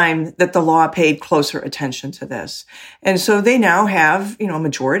about time that the law paid closer attention to this. And so they now have, a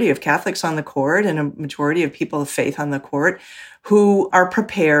majority of Catholics on the court and a majority of people of faith on the court who are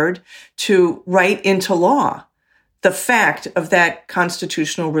prepared to write into law the fact of that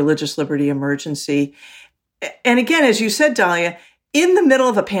constitutional religious liberty emergency. And again, as you said, Dahlia, in the middle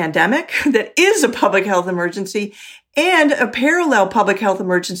of a pandemic that is a public health emergency and a parallel public health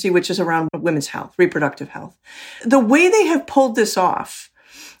emergency, which is around women's health, reproductive health. The way they have pulled this off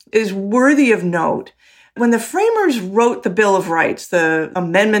is worthy of note. When the framers wrote the Bill of Rights, the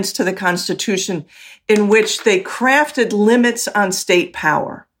amendments to the Constitution, in which they crafted limits on state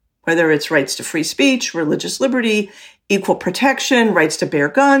power, whether it's rights to free speech, religious liberty, equal protection, rights to bear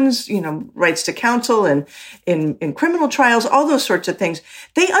guns, rights to counsel and in criminal trials, all those sorts of things.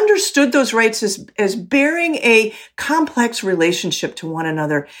 They understood those rights as bearing a complex relationship to one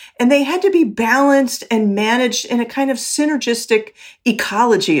another. And they had to be balanced and managed in a kind of synergistic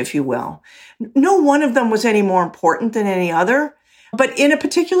ecology, if you will. No one of them was any more important than any other. But in a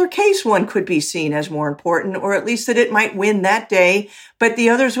particular case, one could be seen as more important, or at least that it might win that day, but the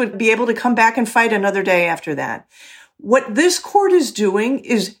others would be able to come back and fight another day after that. What this court is doing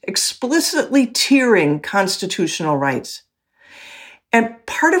is explicitly tiering constitutional rights. And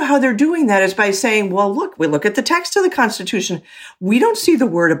part of how they're doing that is by saying, well, look, we look at the text of the Constitution. We don't see the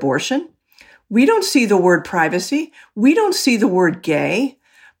word abortion. We don't see the word privacy. We don't see the word gay,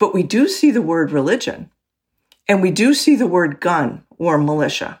 but we do see the word religion. And we do see the word gun or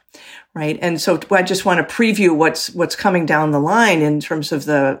militia, right? And so I just want to preview what's coming down the line in terms of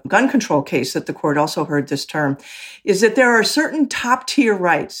the gun control case that the court also heard this term, is that there are certain top tier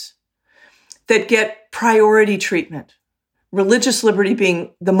rights that get priority treatment. Religious liberty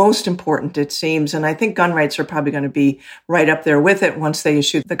being the most important, it seems. And I think gun rights are probably going to be right up there with it once they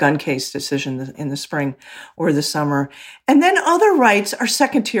issue the gun case decision in the spring or the summer. And then other rights are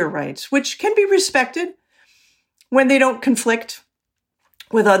second tier rights, which can be respected when they don't conflict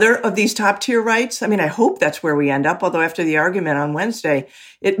with other of these top tier rights. I mean, I hope that's where we end up, although after the argument on Wednesday,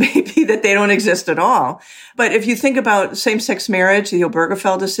 it may be that they don't exist at all. But if you think about same-sex marriage, the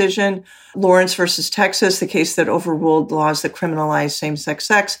Obergefell decision, Lawrence versus Texas, the case that overruled laws that criminalized same-sex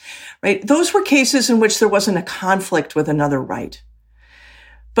sex, right? Those were cases in which there wasn't a conflict with another right.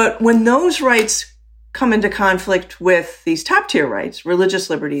 But when those rights come into conflict with these top tier rights, religious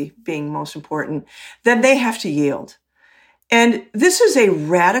liberty being most important, then they have to yield. And this is a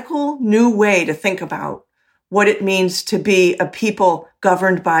radical new way to think about what it means to be a people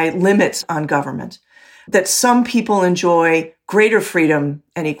governed by limits on government, that some people enjoy greater freedom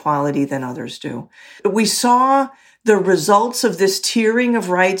and equality than others do. We saw the results of this tiering of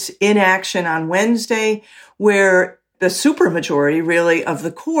rights in action on Wednesday, where the supermajority, really, of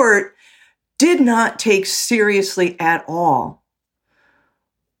the court did not take seriously at all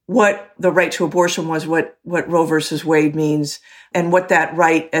what the right to abortion was, what Roe versus Wade means, and what that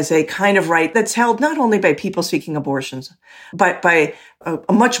right as a kind of right that's held not only by people seeking abortions, but by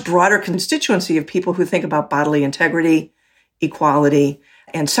a much broader constituency of people who think about bodily integrity, equality,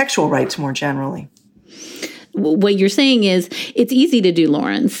 and sexual rights more generally. What you're saying is it's easy to do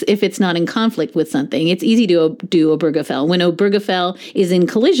Lawrence if it's not in conflict with something. It's easy to do Obergefell. When Obergefell is in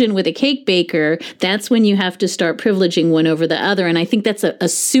collision with a cake baker, that's when you have to start privileging one over the other. And I think that's a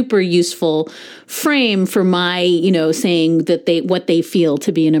super useful frame for my, saying that what they feel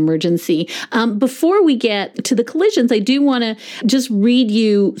to be an emergency. Before we get to the collisions, I do want to just read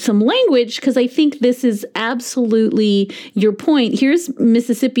you some language because I think this is absolutely your point. Here's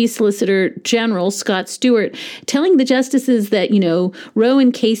Mississippi Solicitor General Scott Stewart telling the justices that, Roe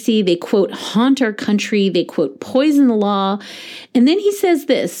and Casey, they quote, haunt our country, they quote, poison the law. And then he says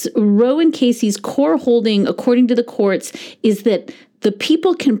this, Roe and Casey's core holding, according to the courts, is that the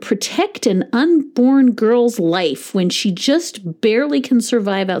people can protect an unborn girl's life when she just barely can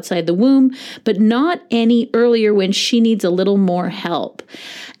survive outside the womb, but not any earlier when she needs a little more help.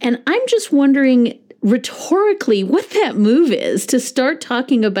 And I'm just wondering, rhetorically what that move is, to start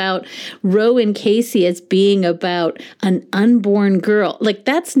talking about Roe and Casey as being about an unborn girl. Like,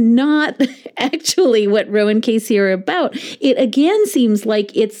 that's not actually what Roe and Casey are about. It again seems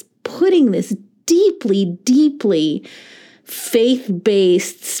like it's putting this deeply, deeply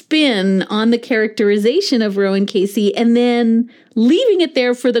faith-based spin on the characterization of Roe and Casey, and then leaving it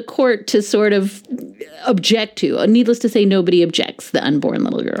there for the court to sort of object to. Needless to say, nobody objects, the unborn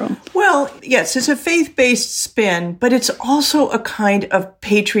little girl. Well, yes, it's a faith-based spin, but it's also a kind of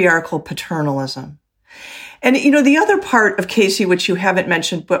patriarchal paternalism. And, the other part of Casey, which you haven't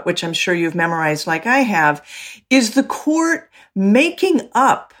mentioned, but which I'm sure you've memorized like I have, is the court making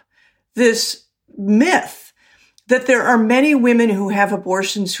up this myth that there are many women who have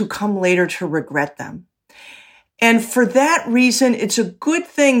abortions who come later to regret them. And for that reason, it's a good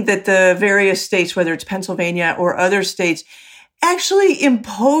thing that the various states, whether it's Pennsylvania or other states, actually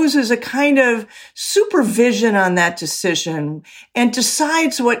imposes a kind of supervision on that decision and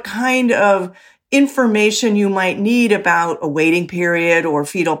decides what kind of information you might need about a waiting period or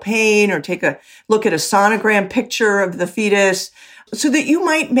fetal pain, or take a look at a sonogram picture of the fetus, so that you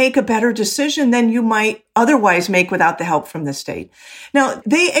might make a better decision than you might otherwise make without the help from the state. Now,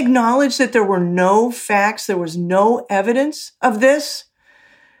 they acknowledge that there were no facts, there was no evidence of this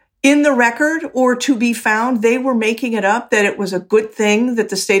in the record or to be found. They were making it up, that it was a good thing that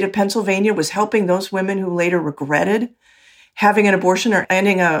the state of Pennsylvania was helping those women who later regretted having an abortion or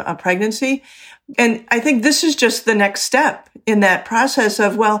ending a pregnancy. And I think this is just the next step in that process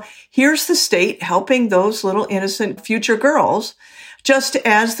of, well, here's the state helping those little innocent future girls, just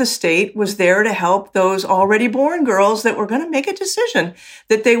as the state was there to help those already born girls that were going to make a decision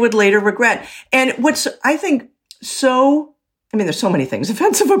that they would later regret. And what's, I think, there's so many things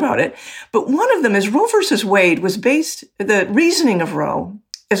offensive about it, but one of them is Roe versus Wade was based, the reasoning of Roe,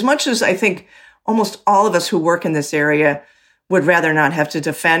 as much as I think almost all of us who work in this area would rather not have to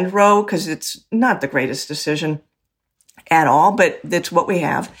defend Roe, because it's not the greatest decision at all, but that's what we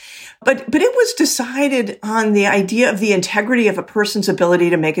have. But it was decided on the idea of the integrity of a person's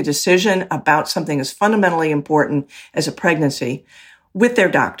ability to make a decision about something as fundamentally important as a pregnancy with their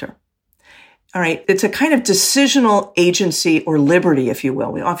doctor. All right. It's a kind of decisional agency or liberty, if you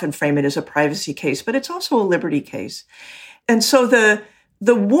will. We often frame it as a privacy case, but it's also a liberty case. And so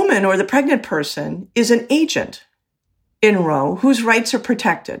the woman or the pregnant person is an agent in Roe whose rights are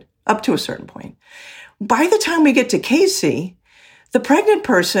protected up to a certain point. By the time we get to Casey, the pregnant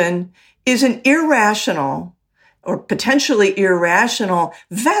person is an irrational or potentially irrational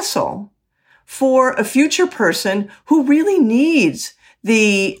vessel for a future person who really needs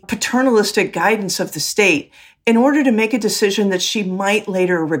the paternalistic guidance of the state in order to make a decision that she might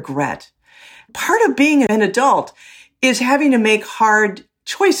later regret. Part of being an adult is having to make hard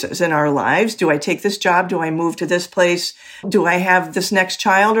choices in our lives. Do I take this job? Do I move to this place? Do I have this next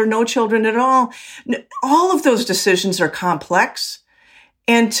child or no children at all? All of those decisions are complex.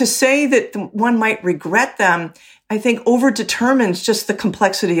 And to say that one might regret them, I think overdetermines just the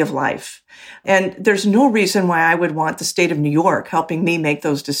complexity of life. And there's no reason why I would want the state of New York helping me make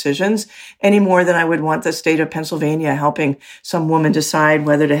those decisions any more than I would want the state of Pennsylvania helping some woman decide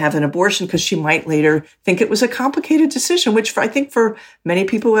whether to have an abortion, because she might later think it was a complicated decision, which I think for many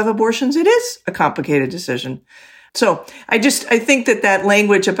people who have abortions, it is a complicated decision. So I think that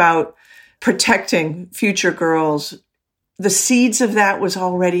language about protecting future girls, the seeds of that was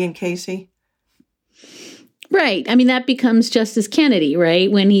already in Casey. Right. I mean, that becomes Justice Kennedy,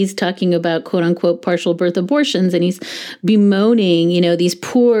 right? When he's talking about quote unquote partial birth abortions, and he's bemoaning, these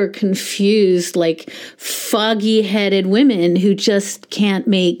poor, confused, foggy headed women who just can't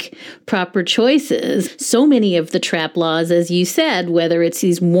make proper choices. So many of the trap laws, as you said, whether it's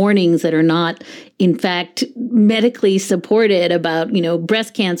these warnings that are not in fact medically supported about,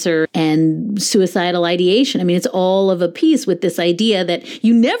 breast cancer and suicidal ideation. I mean, it's all of a piece with this idea that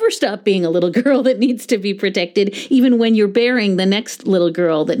you never stop being a little girl that needs to be protected, even when you're bearing the next little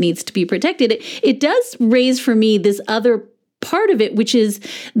girl that needs to be protected. It does raise for me this other part of it, which is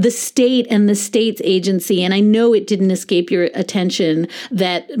the state and the state's agency. And I know it didn't escape your attention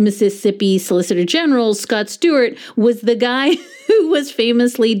that Mississippi Solicitor General Scott Stewart was the guy who was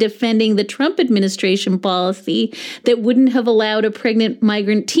famously defending the Trump administration policy that wouldn't have allowed a pregnant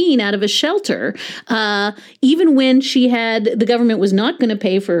migrant teen out of a shelter, even when the government was not going to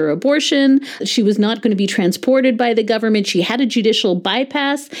pay for her abortion. She was not going to be transported by the government. She had a judicial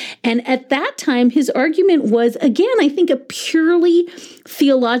bypass. And at that time, his argument was, again, I think a pure purely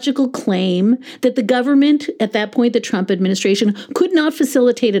theological claim that the government, at that point, the Trump administration, could not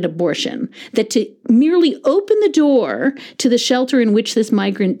facilitate an abortion, that to merely open the door to the shelter in which this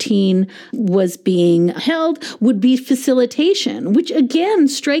migrant teen was being held would be facilitation, which again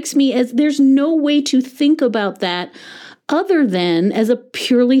strikes me as there's no way to think about that other than as a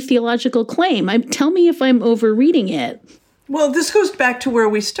purely theological claim. Tell me if I'm overreading it. Well, this goes back to where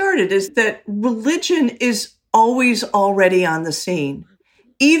we started, is that religion is always already on the scene,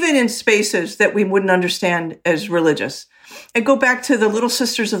 even in spaces that we wouldn't understand as religious. And go back to the Little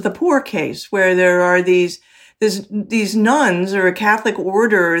Sisters of the Poor case, where there are these nuns or a Catholic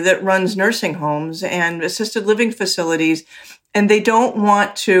order that runs nursing homes and assisted living facilities, and they don't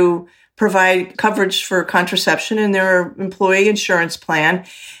want to provide coverage for contraception in their employee insurance plan.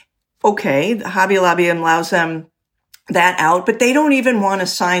 Okay, Hobby Lobby allows them that out, but they don't even want to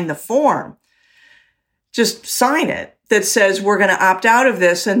sign the form. Just sign it that says we're going to opt out of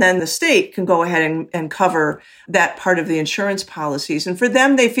this, and then the state can go ahead and cover that part of the insurance policies. And for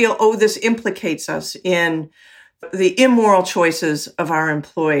them, they feel, oh, this implicates us in the immoral choices of our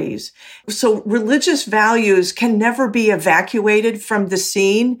employees. So religious values can never be evacuated from the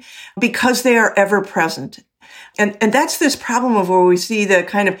scene because they are ever present. And that's this problem of where we see the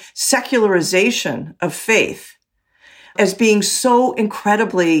kind of secularization of faith as being so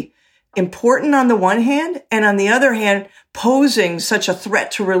incredibly important on the one hand, and on the other hand, posing such a threat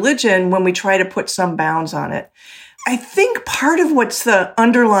to religion when we try to put some bounds on it. I think part of what's the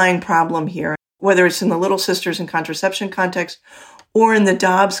underlying problem here, whether it's in the Little Sisters and contraception context or in the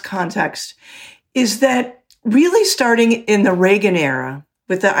Dobbs context, is that really starting in the Reagan era,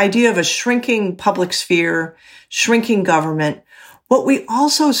 with the idea of a shrinking public sphere, shrinking government, what we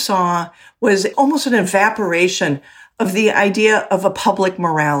also saw was almost an evaporation of the idea of a public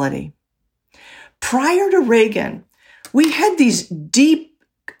morality. Prior to Reagan, we had these deep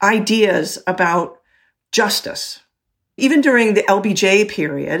ideas about justice. Even during the LBJ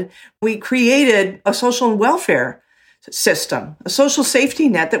period, we created a social welfare system, a social safety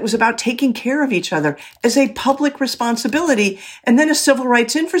net that was about taking care of each other as a public responsibility, and then a civil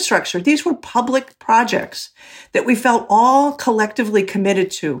rights infrastructure. These were public projects that we felt all collectively committed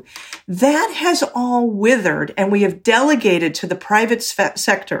to. That has all withered, and we have delegated to the private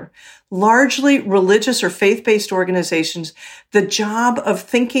sector, largely religious or faith-based organizations, the job of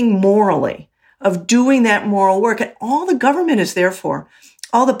thinking morally, of doing that moral work. And all the government is there for,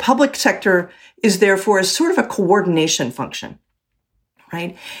 all the public sector is there for, is sort of a coordination function,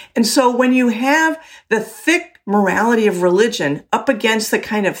 right? And so when you have the thick morality of religion up against the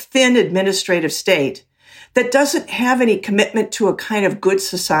kind of thin administrative state that doesn't have any commitment to a kind of good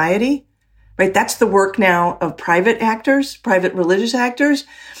society, right? That's the work now of private actors, private religious actors.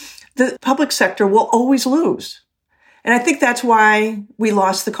 The public sector will always lose. And I think that's why we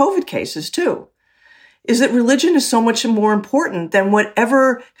lost the COVID cases too, is that religion is so much more important than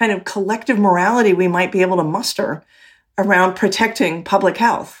whatever kind of collective morality we might be able to muster around protecting public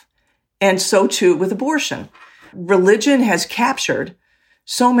health. And so too with abortion. Religion has captured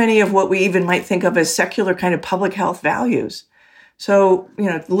so many of what we even might think of as secular kind of public health values. So,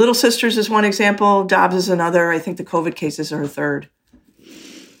 Little Sisters is one example, Dobbs is another. I think the COVID cases are a third.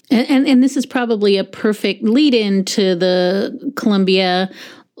 And this is probably a perfect lead-in to the Columbia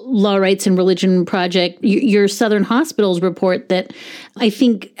Law, Rights, and Religion Project, your Southern Hospitals report that I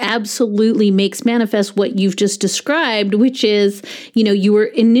think absolutely makes manifest what you've just described, which is, you were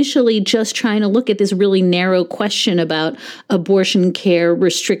initially just trying to look at this really narrow question about abortion care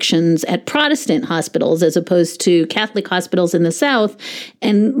restrictions at Protestant hospitals as opposed to Catholic hospitals in the South.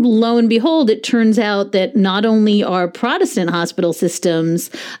 And lo and behold, it turns out that not only are Protestant hospital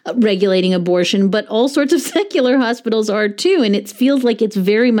systems regulating abortion, but all sorts of secular hospitals are too. And it feels like it's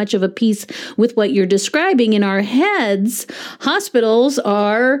very much of a piece with what you're describing. In our heads, hospitals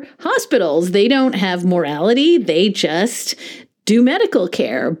are hospitals. They don't have morality. They just do medical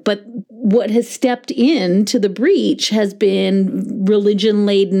care. But what has stepped into the breach has been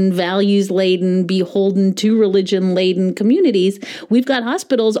religion-laden, values-laden, beholden to religion-laden communities. We've got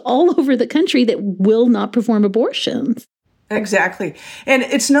hospitals all over the country that will not perform abortions. Exactly. And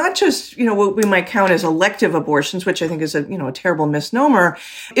it's not just, what we might count as elective abortions, which I think is a terrible misnomer.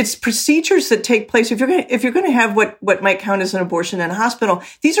 It's procedures that take place. If you're going to have what might count as an abortion in a hospital,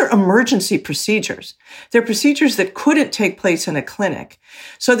 these are emergency procedures. They're procedures that couldn't take place in a clinic.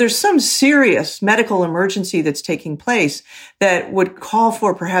 So there's some serious medical emergency that's taking place that would call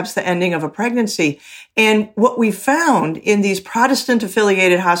for perhaps the ending of a pregnancy. And what we found in these Protestant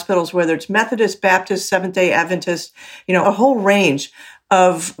affiliated hospitals, whether it's Methodist, Baptist, Seventh-day Adventist, a whole range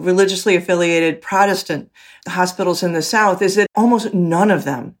of religiously affiliated Protestant hospitals in the South is that almost none of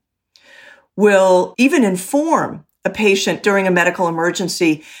them will even inform a patient during a medical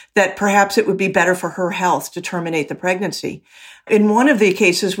emergency that perhaps it would be better for her health to terminate the pregnancy. In one of the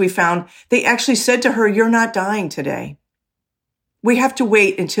cases we found, they actually said to her, "You're not dying today. We have to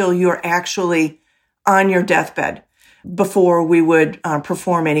wait until you're actually on your deathbed before we would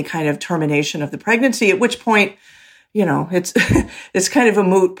perform any kind of termination of the pregnancy," at which point, it's it's kind of a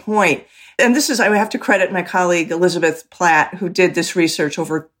moot point. And this is, I have to credit my colleague Elizabeth Platt, who did this research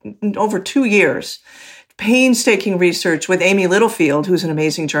over 2 years. Painstaking research with Amy Littlefield, who's an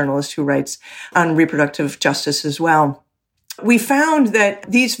amazing journalist who writes on reproductive justice as well. We found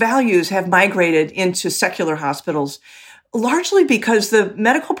that these values have migrated into secular hospitals, largely because the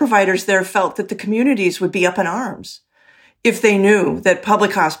medical providers there felt that the communities would be up in arms if they knew that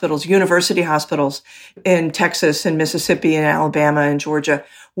public hospitals, university hospitals in Texas and Mississippi and Alabama and Georgia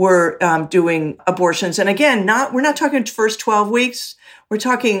were doing abortions. And again, we're not talking first 12 weeks. We're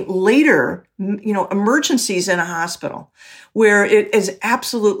talking later, emergencies in a hospital where it is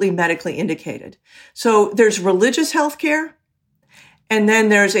absolutely medically indicated. So there's religious healthcare, and then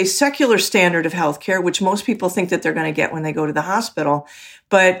there's a secular standard of healthcare, which most people think that they're going to get when they go to the hospital.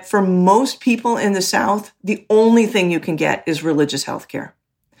 But for most people in the South, the only thing you can get is religious healthcare.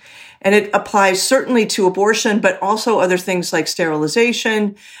 And it applies certainly to abortion, but also other things like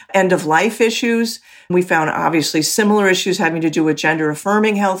sterilization, end-of-life issues. We found obviously similar issues having to do with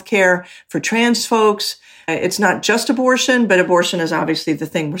gender-affirming healthcare for trans folks. It's not just abortion, but abortion is obviously the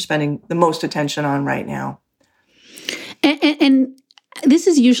thing we're spending the most attention on right now. And this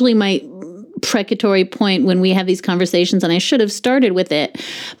is usually my precatory point when we have these conversations, and I should have started with it.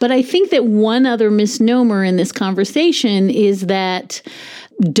 But I think that one other misnomer in this conversation is that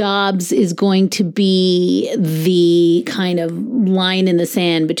Dobbs is going to be the kind of line in the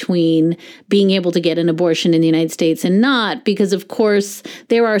sand between being able to get an abortion in the United States and not, because of course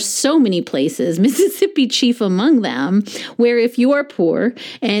there are so many places, Mississippi chief among them, where if you are poor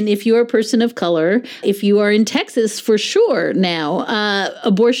and if you are a person of color, if you are in Texas for sure now,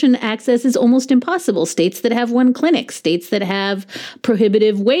 abortion access is almost impossible. States that have one clinic, states that have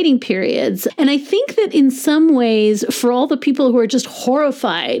prohibitive waiting periods. And I think that in some ways, for all the people who are just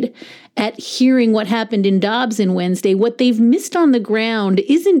horrified at hearing what happened in Dobbs in Wednesday, what they've missed on the ground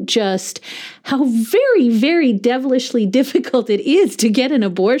isn't just how very, very devilishly difficult it is to get an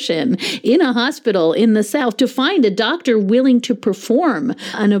abortion in a hospital in the South, to find a doctor willing to perform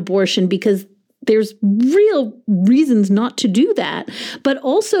an abortion, because there's real reasons not to do that, but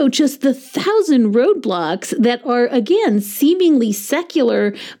also just the 1,000 roadblocks that are, again, seemingly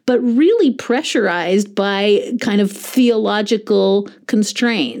secular, but really pressurized by kind of theological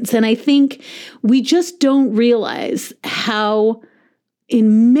constraints. And I think we just don't realize how,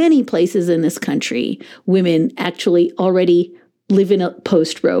 in many places in this country, women actually already live in a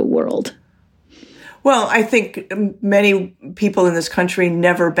post-Roe world. Well, I think many people in this country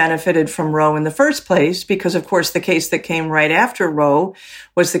never benefited from Roe in the first place because, of course, the case that came right after Roe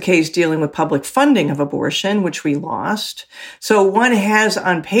was the case dealing with public funding of abortion, which we lost. So one has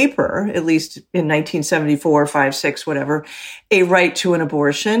on paper, at least in 1974, 5, 6, whatever, a right to an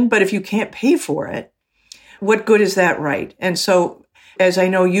abortion. But if you can't pay for it, what good is that right? And so, as I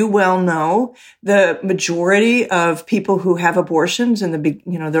know you well know, the majority of people who have abortions in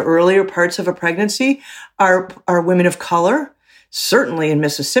the earlier parts of a pregnancy are women of color. Certainly in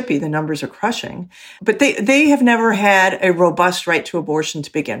Mississippi, the numbers are crushing, but they have never had a robust right to abortion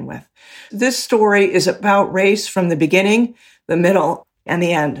to begin with. This story is about race from the beginning, the middle, and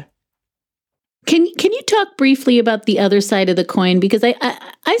the end. Can you talk briefly about the other side of the coin? Because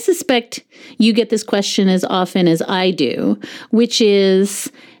I suspect you get this question as often as I do, which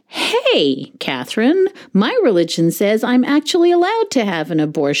is, hey, Catherine, my religion says I'm actually allowed to have an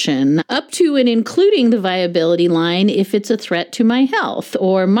abortion, up to and including the viability line if it's a threat to my health.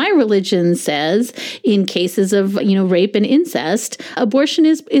 Or my religion says in cases of, rape and incest, abortion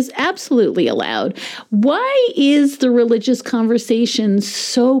is absolutely allowed. Why is the religious conversation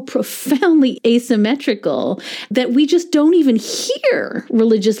so profoundly asymmetrical that we just don't even hear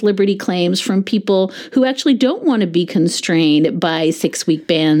religious liberty claims from people who actually don't want to be constrained by 6-week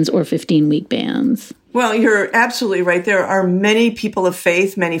bans or 15-week bans? Well, you're absolutely right. There are many people of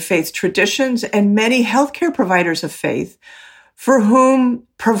faith, many faith traditions, and many healthcare providers of faith for whom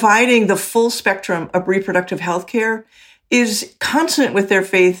providing the full spectrum of reproductive healthcare is consonant with their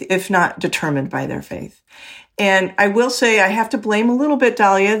faith, if not determined by their faith. And I will say I have to blame a little bit,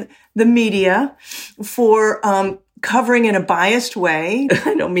 Dahlia, the media for covering in a biased way,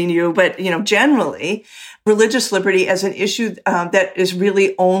 I don't mean you, but, generally, religious liberty as an issue that is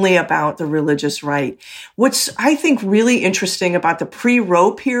really only about the religious right. What's, I think, really interesting about the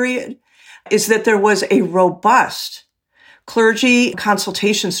pre-Roe period is that there was a robust clergy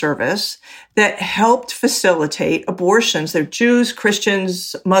consultation service that helped facilitate abortions. They're Jews,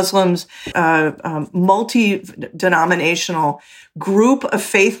 Christians, Muslims, multi-denominational group of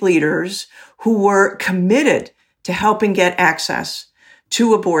faith leaders who were committed to helping get access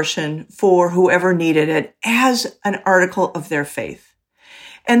to abortion for whoever needed it as an article of their faith.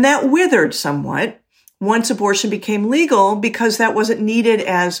 And that withered somewhat once abortion became legal because that wasn't needed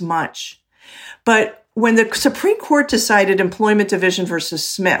as much. But when the Supreme Court decided Employment Division versus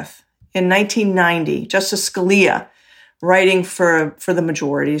Smith in 1990, Justice Scalia, writing for the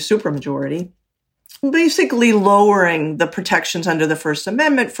majority, supermajority, basically lowering the protections under the First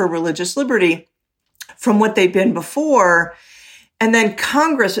Amendment for religious liberty from what they'd been before. And then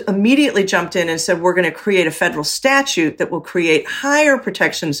Congress immediately jumped in and said, we're going to create a federal statute that will create higher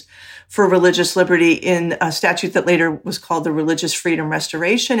protections for religious liberty in a statute that later was called the Religious Freedom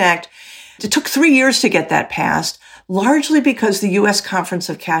Restoration Act. It took 3 years to get that passed, largely because the U.S. Conference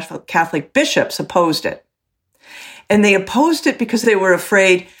of Catholic Bishops opposed it. And they opposed it because they were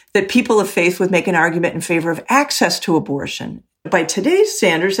afraid that people of faith would make an argument in favor of access to abortion. By today's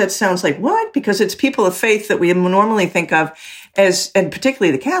standards, that sounds like what? Because it's people of faith that we normally think of as, and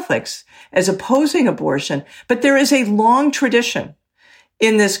particularly the Catholics, as opposing abortion. But there is a long tradition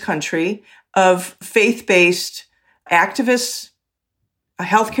in this country of faith-based activists,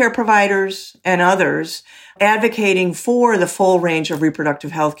 healthcare providers, and others advocating for the full range of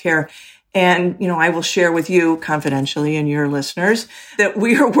reproductive health care. And, I will share with you confidentially and your listeners that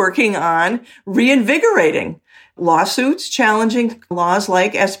we are working on reinvigorating lawsuits challenging laws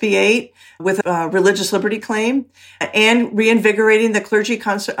like SB 8 with a religious liberty claim and reinvigorating the clergy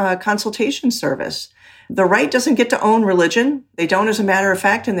consultation service. The right doesn't get to own religion. They don't, as a matter of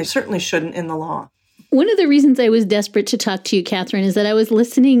fact, and they certainly shouldn't in the law. One of the reasons I was desperate to talk to you, Catherine, is that I was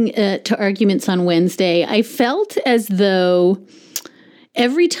listening to arguments on Wednesday. I felt as though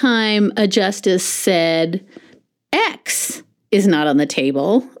every time a justice said X is not on the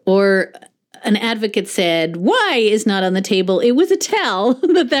table, or an advocate said Y is not on the table, it was a tell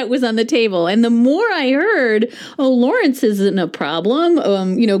that was on the table. And the more I heard, Lawrence isn't a problem,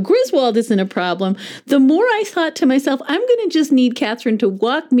 Griswold isn't a problem, the more I thought to myself, I'm going to just need Catherine to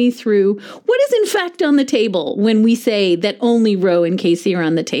walk me through what is in fact on the table when we say that only Roe and Casey are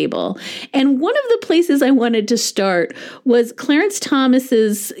on the table. And one of the places I wanted to start was Clarence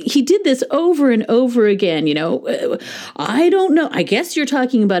Thomas's, he did this over and over again, I don't know, I guess you're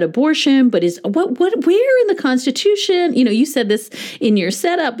talking about abortion, but where in the Constitution, you said this in your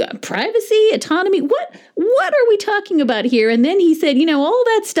setup, privacy, autonomy, what are we talking about here? And then he said, all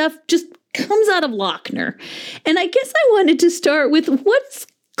that stuff just comes out of Lochner. And I guess I wanted to start with what's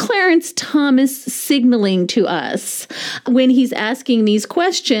Clarence Thomas signaling to us when he's asking these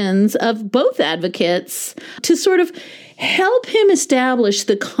questions of both advocates to sort of help him establish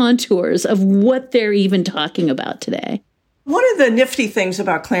the contours of what they're even talking about today. One of the nifty things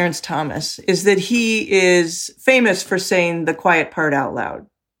about Clarence Thomas is that he is famous for saying the quiet part out loud.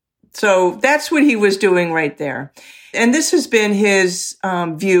 So that's what he was doing right there. And this has been his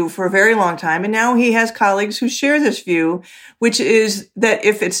view for a very long time. And now he has colleagues who share this view, which is that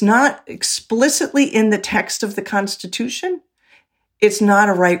if it's not explicitly in the text of the Constitution, it's not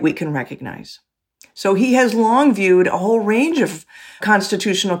a right we can recognize. So he has long viewed a whole range of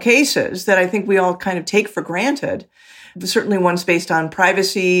constitutional cases that I think we all kind of take for granted. Certainly ones based on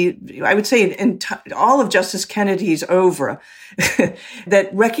privacy. I would say in all of Justice Kennedy's oeuvre that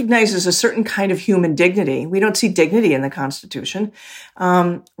recognizes a certain kind of human dignity. We don't see dignity in the Constitution,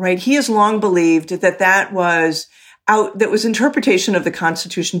 right? He has long believed that was interpretation of the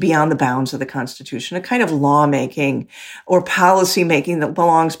Constitution beyond the bounds of the Constitution, a kind of lawmaking or policy making that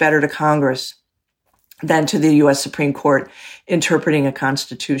belongs better to Congress than to the U.S. Supreme Court interpreting a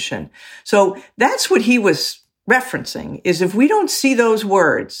Constitution. So that's what he was referencing, is if we don't see those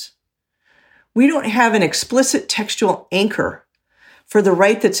words, we don't have an explicit textual anchor for the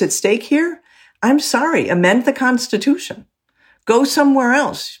right that's at stake here. I'm sorry, amend the Constitution. Go somewhere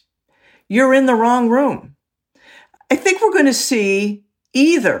else. You're in the wrong room. I think we're going to see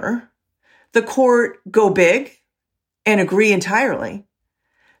either the court go big and agree entirely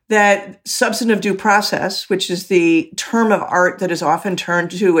that substantive due process, which is the term of art that is often turned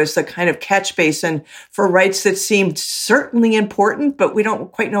to as the kind of catch basin for rights that seem certainly important, but we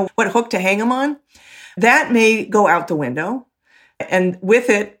don't quite know what hook to hang them on, that may go out the window. And with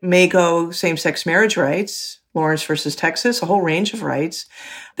it may go same-sex marriage rights, Lawrence versus Texas, a whole range of rights.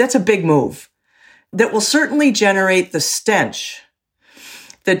 That's a big move. that will certainly generate the stench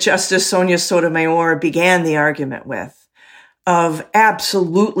that Justice Sonia Sotomayor began the argument with, of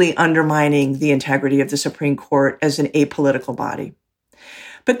absolutely undermining the integrity of the Supreme Court as an apolitical body.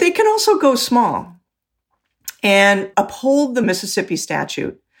 But they can also go small and uphold the Mississippi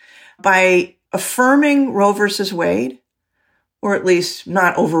statute by affirming Roe versus Wade, or at least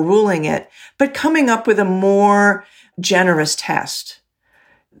not overruling it, but coming up with a more generous test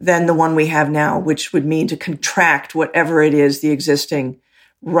than the one we have now, which would mean to contract whatever it is the existing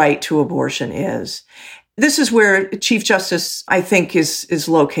right to abortion is. This is where Chief Justice, I think, is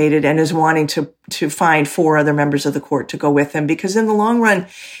located and is wanting to find 4 other members of the court to go with him, because in the long run,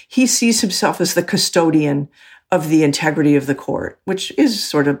 he sees himself as the custodian of the integrity of the court, which is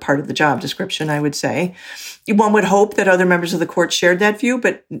sort of part of the job description, I would say. One would hope that other members of the court shared that view,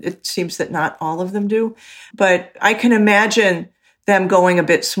 but it seems that not all of them do. But I can imagine them going a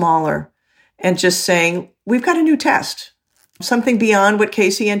bit smaller and just saying, we've got a new test, something beyond what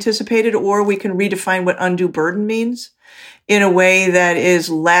Casey anticipated, or we can redefine what undue burden means in a way that is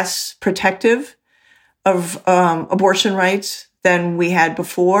less protective of abortion rights than we had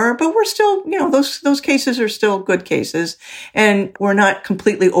before. But we're still, those cases are still good cases. And we're not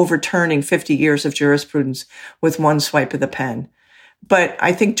completely overturning 50 years of jurisprudence with one swipe of the pen. But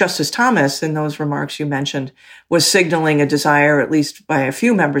I think Justice Thomas, in those remarks you mentioned, was signaling a desire, at least by a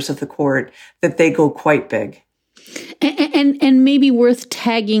few members of the court, that they go quite big. And maybe worth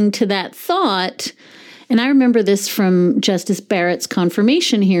tagging to that thought, and I remember this from Justice Barrett's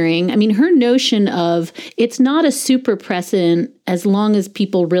confirmation hearing. I mean, her notion of it's not a super precedent as long as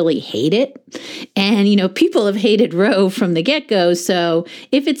people really hate it. And, people have hated Roe from the get-go. So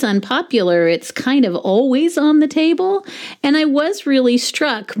if it's unpopular, it's kind of always on the table. And I was really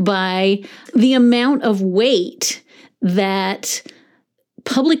struck by the amount of weight that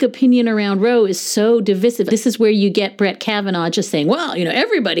public opinion around Roe is so divisive. This is where you get Brett Kavanaugh just saying, well,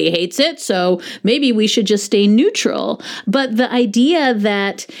 everybody hates it, so maybe we should just stay neutral. But the idea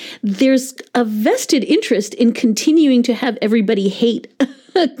that there's a vested interest in continuing to have everybody hate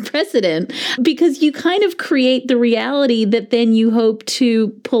precedent, because you kind of create the reality that then you hope to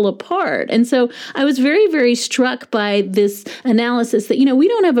pull apart. And so I was very, very struck by this analysis that, we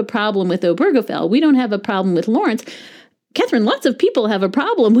don't have a problem with Obergefell. We don't have a problem with Lawrence. Catherine, lots of people have a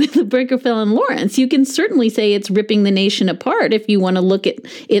problem with Obergefell and Lawrence. You can certainly say it's ripping the nation apart if you want to look at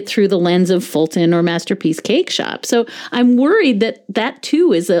it through the lens of Fulton or Masterpiece Cake Shop. So I'm worried that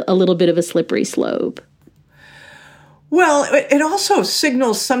too is a little bit of a slippery slope. Well, it also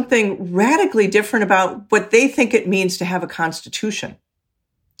signals something radically different about what they think it means to have a constitution.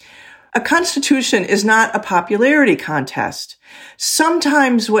 A constitution is not a popularity contest.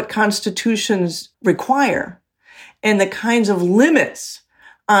 Sometimes what constitutions require and the kinds of limits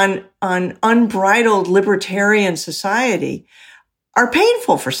on unbridled libertarian society are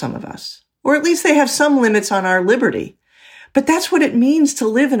painful for some of us, or at least they have some limits on our liberty. But that's what it means to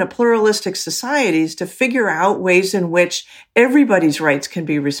live in a pluralistic society, is to figure out ways in which everybody's rights can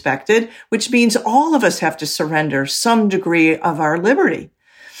be respected, which means all of us have to surrender some degree of our liberty.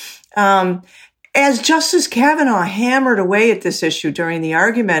 As Justice Kavanaugh hammered away at this issue during the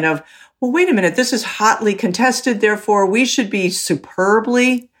argument of, well, wait a minute, this is hotly contested, therefore we should be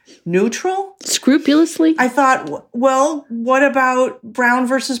superbly neutral? Scrupulously? I thought, well, what about Brown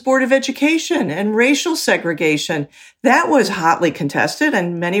versus Board of Education and racial segregation? That was hotly contested, and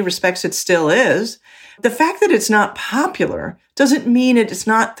in many respects it still is. The fact that it's not popular doesn't mean it is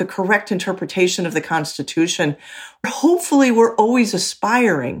not the correct interpretation of the Constitution. Hopefully we're always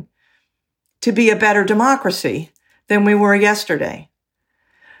aspiring to be a better democracy than we were yesterday.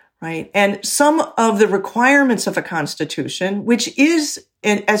 Right. And some of the requirements of a constitution, which is,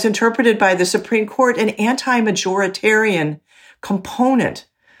 as interpreted by the Supreme Court, an anti-majoritarian component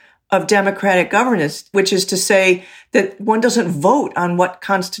of democratic governance, which is to say that one doesn't vote on what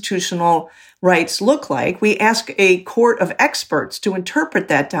constitutional rights look like. We ask a court of experts to interpret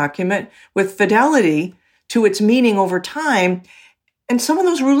that document with fidelity to its meaning over time. And some of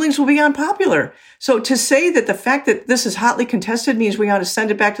those rulings will be unpopular. So to say that the fact that this is hotly contested means we ought to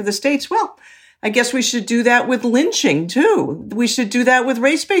send it back to the states, well, I guess we should do that with lynching too. We should do that with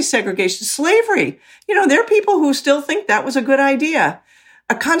race-based segregation, slavery. There are people who still think that was a good idea.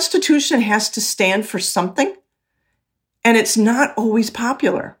 A constitution has to stand for something, and it's not always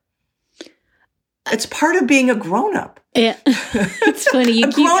popular. It's part of being a grown-up. Yeah, it's funny.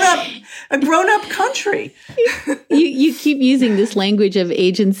 A grown-up country. you keep using this language of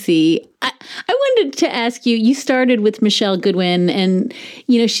agency. I wanted to ask you, you started with Michelle Goodwin, and,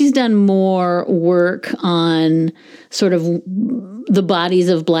 she's done more work on sort of the bodies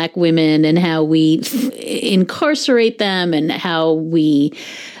of Black women and how we incarcerate them and how we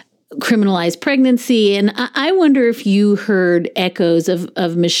criminalize pregnancy. And I wonder if you heard echoes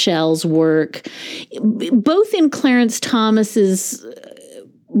of Michelle's work, both in Clarence Thomas's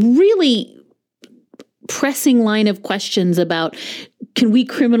really pressing line of questions about, can we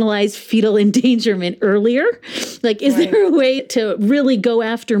criminalize fetal endangerment earlier? Like, is there a way to really go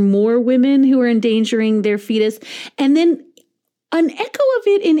after more women who are endangering their fetus? And then an echo of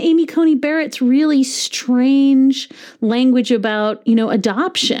it in Amy Coney Barrett's really strange language about,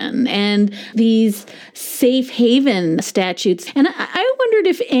 adoption and these safe haven statutes. And I wondered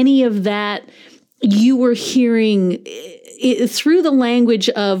if any of that you were hearing through the language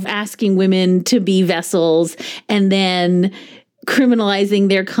of asking women to be vessels and then criminalizing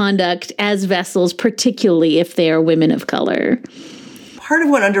their conduct as vessels, particularly if they are women of color. Part of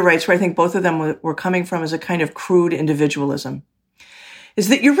what underwrites where I think both of them were coming from is a kind of crude individualism, is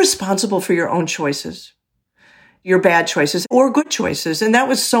that you're responsible for your own choices, your bad choices or good choices. And that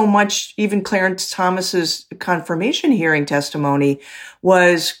was so much, even Clarence Thomas's confirmation hearing testimony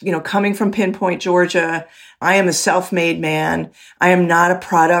was, coming from Pinpoint, Georgia, I am a self-made man. I am not a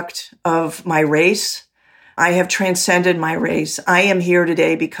product of my race. I have transcended my race. I am here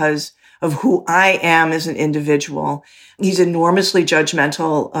today because of who I am as an individual. He's enormously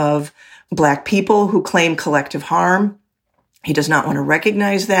judgmental of Black people who claim collective harm. He does not want to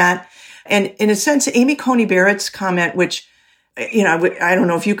recognize that. And in a sense, Amy Coney Barrett's comment, which, I don't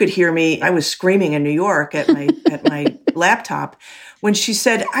know if you could hear me. I was screaming in New York at my laptop when she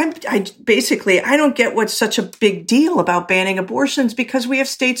said, I don't get what's such a big deal about banning abortions because we have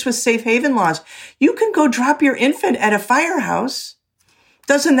states with safe haven laws. You can go drop your infant at a firehouse.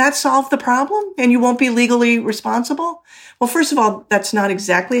 Doesn't that solve the problem? And you won't be legally responsible? Well, first of all, that's not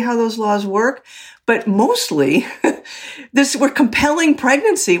exactly how those laws work. But mostly, we're compelling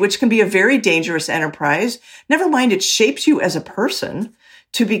pregnancy, which can be a very dangerous enterprise. Never mind, it shapes you as a person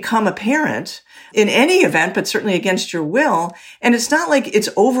to become a parent in any event, but certainly against your will. And it's not like it's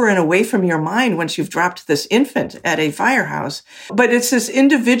over and away from your mind once you've dropped this infant at a firehouse, but it's this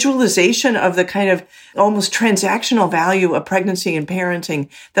individualization of the kind of almost transactional value of pregnancy and parenting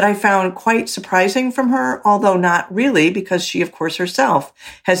that I found quite surprising from her, although not really, because she, of course, herself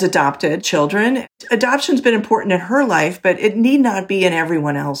has adopted children. Adoption's been important in her life, but it need not be in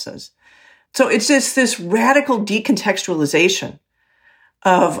everyone else's. So it's just this radical decontextualization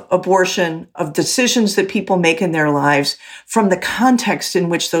of abortion, of decisions that people make in their lives from the context in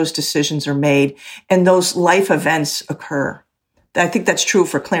which those decisions are made and those life events occur. I think that's true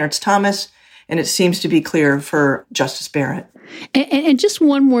for Clarence Thomas, and it seems to be clear for Justice Barrett. And just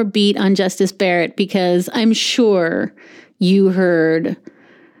one more beat on Justice Barrett, because I'm sure you heard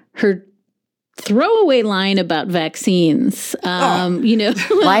her throwaway line about vaccines. Why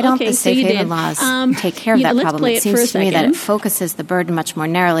don't the safe haven laws take care of that problem? It seems to me that it focuses the burden much more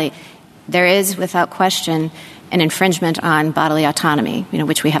narrowly. There is, without question, an infringement on bodily autonomy,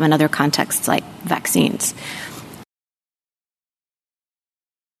 which we have in other contexts like vaccines.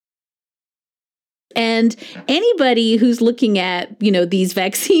 And anybody who's looking at, these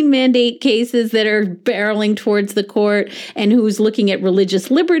vaccine mandate cases that are barreling towards the court and who's looking at religious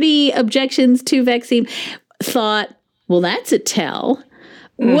liberty objections to vaccine thought, well, that's a tell.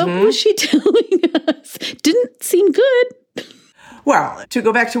 Mm-hmm. What was she telling us? Didn't seem good. Well, to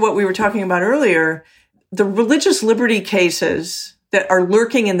go back to what we were talking about earlier, the religious liberty cases that are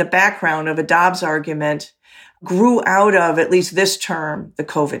lurking in the background of a Dobbs argument grew out of, at least this term, the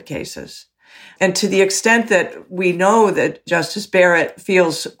COVID cases. And to the extent that we know that Justice Barrett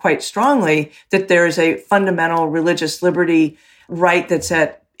feels quite strongly that there is a fundamental religious liberty right that's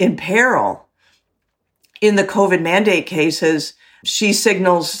in peril in the COVID mandate cases, she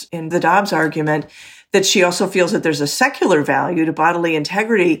signals in the Dobbs argument that she also feels that there's a secular value to bodily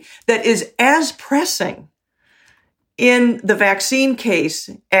integrity that is as pressing in the vaccine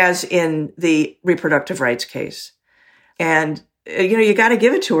case as in the reproductive rights case. And you got to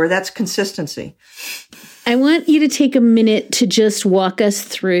give it to her. That's consistency. I want you to take a minute to just walk us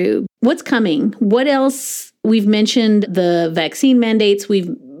through what's coming. What else? We've mentioned the vaccine mandates. We've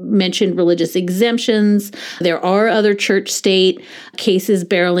mentioned religious exemptions. There are other church-state cases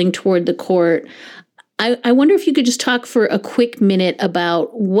barreling toward the court. I wonder if you could just talk for a quick minute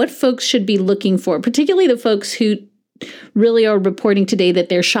about what folks should be looking for, particularly the folks who really are reporting today that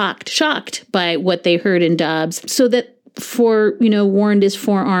they're shocked by what they heard in Dobbs. So that for, warned is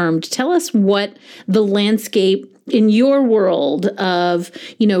forearmed. Tell us what the landscape in your world of,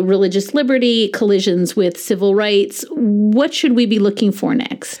 religious liberty, collisions with civil rights, what should we be looking for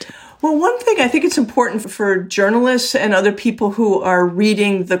next? Well, one thing I think it's important for journalists and other people who are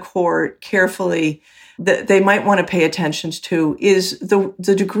reading the court carefully that they might want to pay attention to is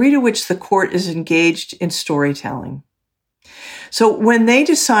the degree to which the court is engaged in storytelling. So when they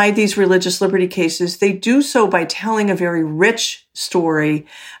decide these religious liberty cases, they do so by telling a very rich story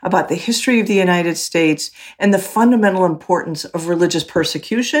about the history of the United States and the fundamental importance of religious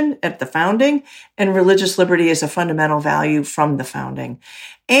persecution at the founding and religious liberty as a fundamental value from the founding,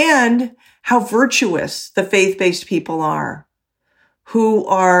 and how virtuous the faith-based people are, who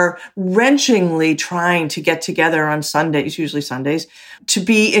are wrenchingly trying to get together on Sundays, usually Sundays, to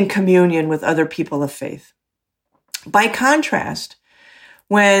be in communion with other people of faith. By contrast,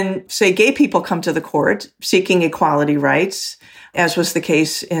 when, say, gay people come to the court seeking equality rights, as was the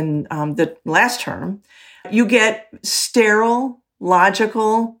case in the last term, you get sterile,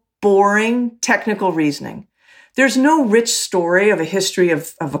 logical, boring, technical reasoning. There's no rich story of a history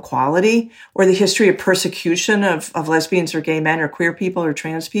of equality or the history of persecution of lesbians or gay men or queer people or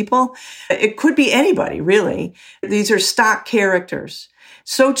trans people. It could be anybody, really. These are stock characters.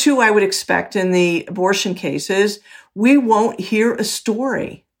 So too, I would expect in the abortion cases, we won't hear a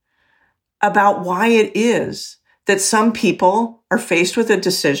story about why it is that some people are faced with a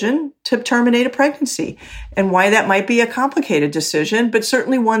decision to terminate a pregnancy and why that might be a complicated decision, but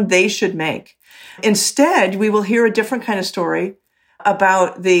certainly one they should make. Instead, we will hear a different kind of story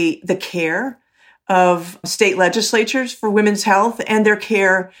about the care of state legislatures for women's health and their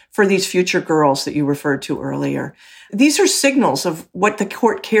care for these future girls that you referred to earlier. These are signals of what the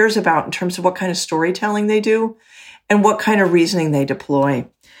court cares about in terms of what kind of storytelling they do and what kind of reasoning they deploy.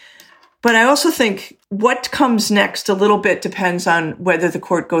 But I also think what comes next a little bit depends on whether the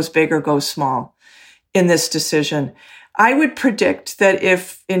court goes big or goes small in this decision. I would predict that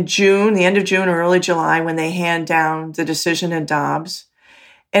if in June, the end of June or early July, when they hand down the decision in Dobbs,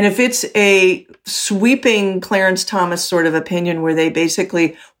 and if it's a sweeping Clarence Thomas sort of opinion where they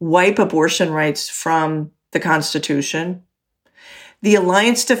basically wipe abortion rights from the Constitution, the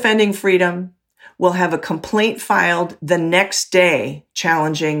Alliance Defending Freedom will have a complaint filed the next day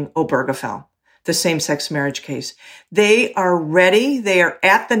challenging Obergefell, the same-sex marriage case. They are ready. They are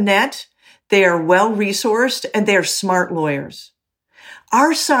at the net. They are well-resourced, and they are smart lawyers.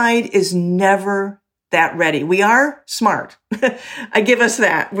 Our side is never that ready. We are smart. I give us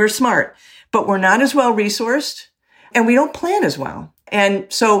that. We're smart, but we're not as well-resourced, and we don't plan as well.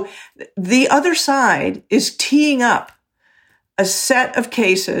 And so the other side is teeing up a set of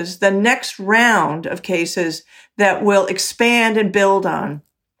cases, the next round of cases that will expand and build on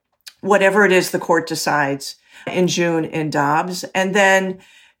whatever it is the court decides in June in Dobbs. And then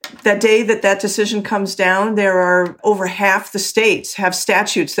that day that decision comes down, there are over half the states have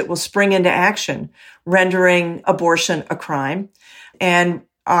statutes that will spring into action, rendering abortion a crime. And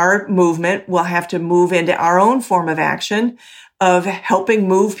our movement will have to move into our own form of action of helping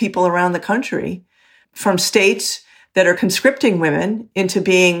move people around the country from states that are conscripting women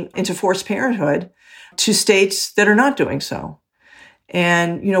into forced parenthood to states that are not doing so.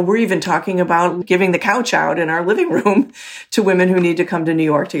 And, we're even talking about giving the couch out in our living room to women who need to come to New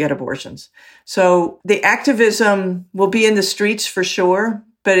York to get abortions. So the activism will be in the streets for sure,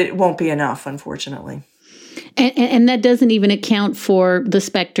 but it won't be enough, unfortunately. And that doesn't even account for the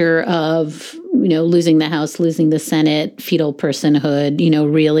specter of, losing the House, losing the Senate, fetal personhood,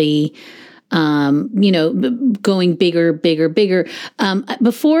 really, going bigger.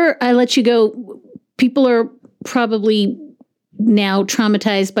 Before I let you go, people are probably now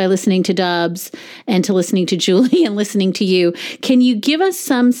traumatized by listening to Dobbs and to listening to Julie and listening to you. Can you give us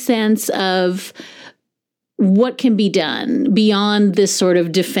some sense of what can be done beyond this sort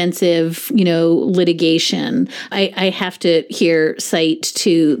of defensive, litigation? I have to here cite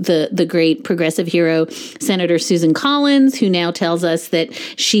to the great progressive hero, Senator Susan Collins, who now tells us that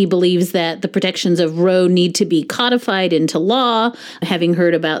she believes that the protections of Roe need to be codified into law. Having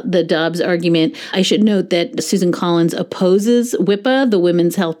heard about the Dobbs argument, I should note that Susan Collins opposes WIPA, the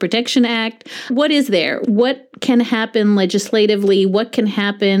Women's Health Protection Act. What is there? What can happen legislatively? What can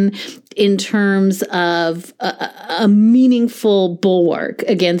happen in terms of a meaningful bulwark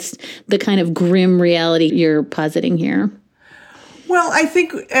against the kind of grim reality you're positing here? Well, I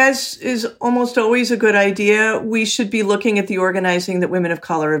think, as is almost always a good idea, we should be looking at the organizing that women of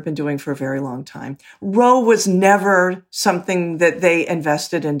color have been doing for a very long time. Roe was never something that they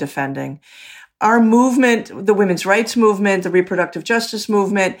invested in defending. our movement, the women's rights movement, the reproductive justice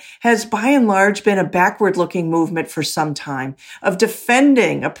movement, has by and large been a backward-looking movement for some time of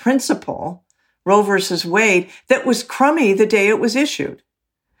defending a principle, Roe versus Wade, that was crummy the day it was issued.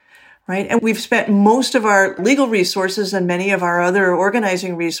 Right? And we've spent most of our legal resources and many of our other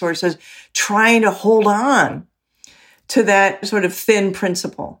organizing resources trying to hold on to that sort of thin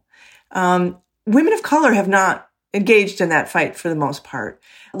principle. Women of color have not engaged in that fight for the most part.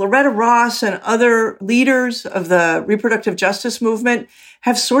 Loretta Ross and other leaders of the reproductive justice movement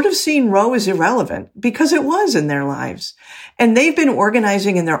have sort of seen Roe as irrelevant because it was in their lives. And they've been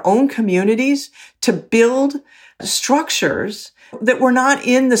organizing in their own communities to build structures that were not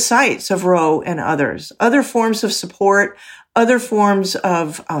in the sights of Roe and others, other forms of support, other forms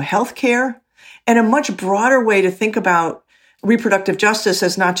of healthcare, and a much broader way to think about reproductive justice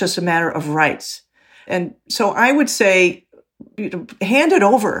as not just a matter of rights. And so I would say, hand it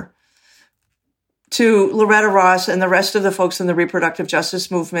over to Loretta Ross and the rest of the folks in the reproductive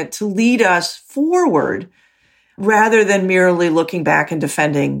justice movement to lead us forward rather than merely looking back and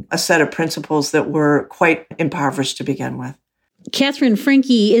defending a set of principles that were quite impoverished to begin with. Katherine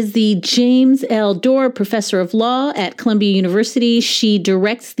Franke is the James L. Dorr Professor of Law at Columbia University. She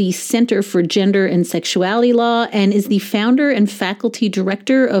directs the Center for Gender and Sexuality Law and is the founder and faculty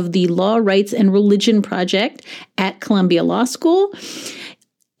director of the Law, Rights, and Religion Project at Columbia Law School.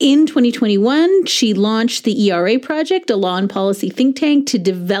 In 2021, she launched the ERA Project, a law and policy think tank, to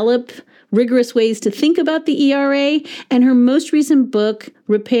develop rigorous ways to think about the ERA, and her most recent book,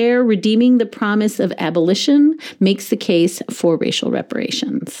 Repair, Redeeming the Promise of Abolition, makes the case for racial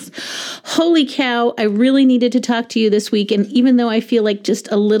reparations. Holy cow, I really needed to talk to you this week, and even though I feel like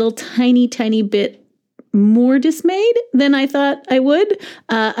just a little tiny bit more dismayed than I thought I would,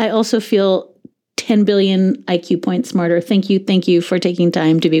 I also feel 10 billion IQ points smarter. Thank you for taking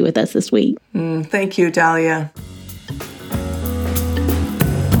time to be with us this week. Thank you, Dahlia.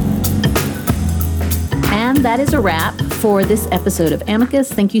 And that is a wrap for this episode of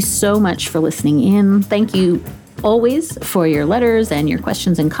Amicus. Thank you so much for listening in. Thank you always for your letters and your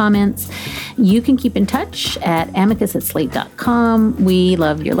questions and comments. You can keep in touch at amicus@slate.com. We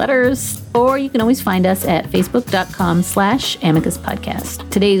love your letters. Or you can always find us at facebook.com/Amicus Podcast.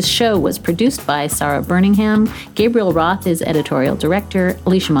 Today's show was produced by Sarah Birmingham. Gabriel Roth is editorial director.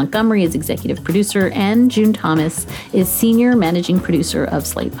 Alicia Montgomery is executive producer. And June Thomas is senior managing producer of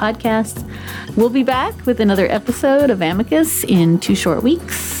Slate Podcasts. We'll be back with another episode of Amicus in 2 short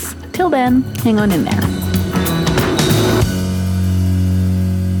weeks. Till then, hang on in there.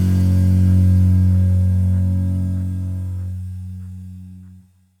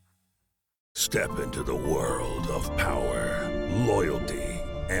 Step into the world of power, loyalty,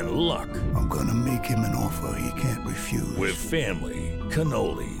 and luck. I'm gonna make him an offer he can't refuse. With family,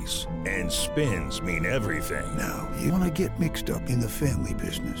 cannolis, and spins mean everything. Now, you wanna get mixed up in the family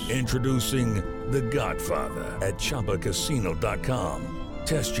business. Introducing The Godfather at ChumbaCasino.com.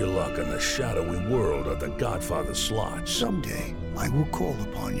 Test your luck in the shadowy world of The Godfather slot. Someday, I will call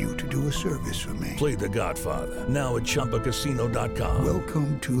upon you to do a service for me. Play The Godfather, now at ChumbaCasino.com.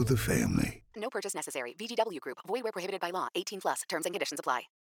 Welcome to the family. No purchase necessary. VGW Group. Void where prohibited by law. 18+. Terms and conditions apply.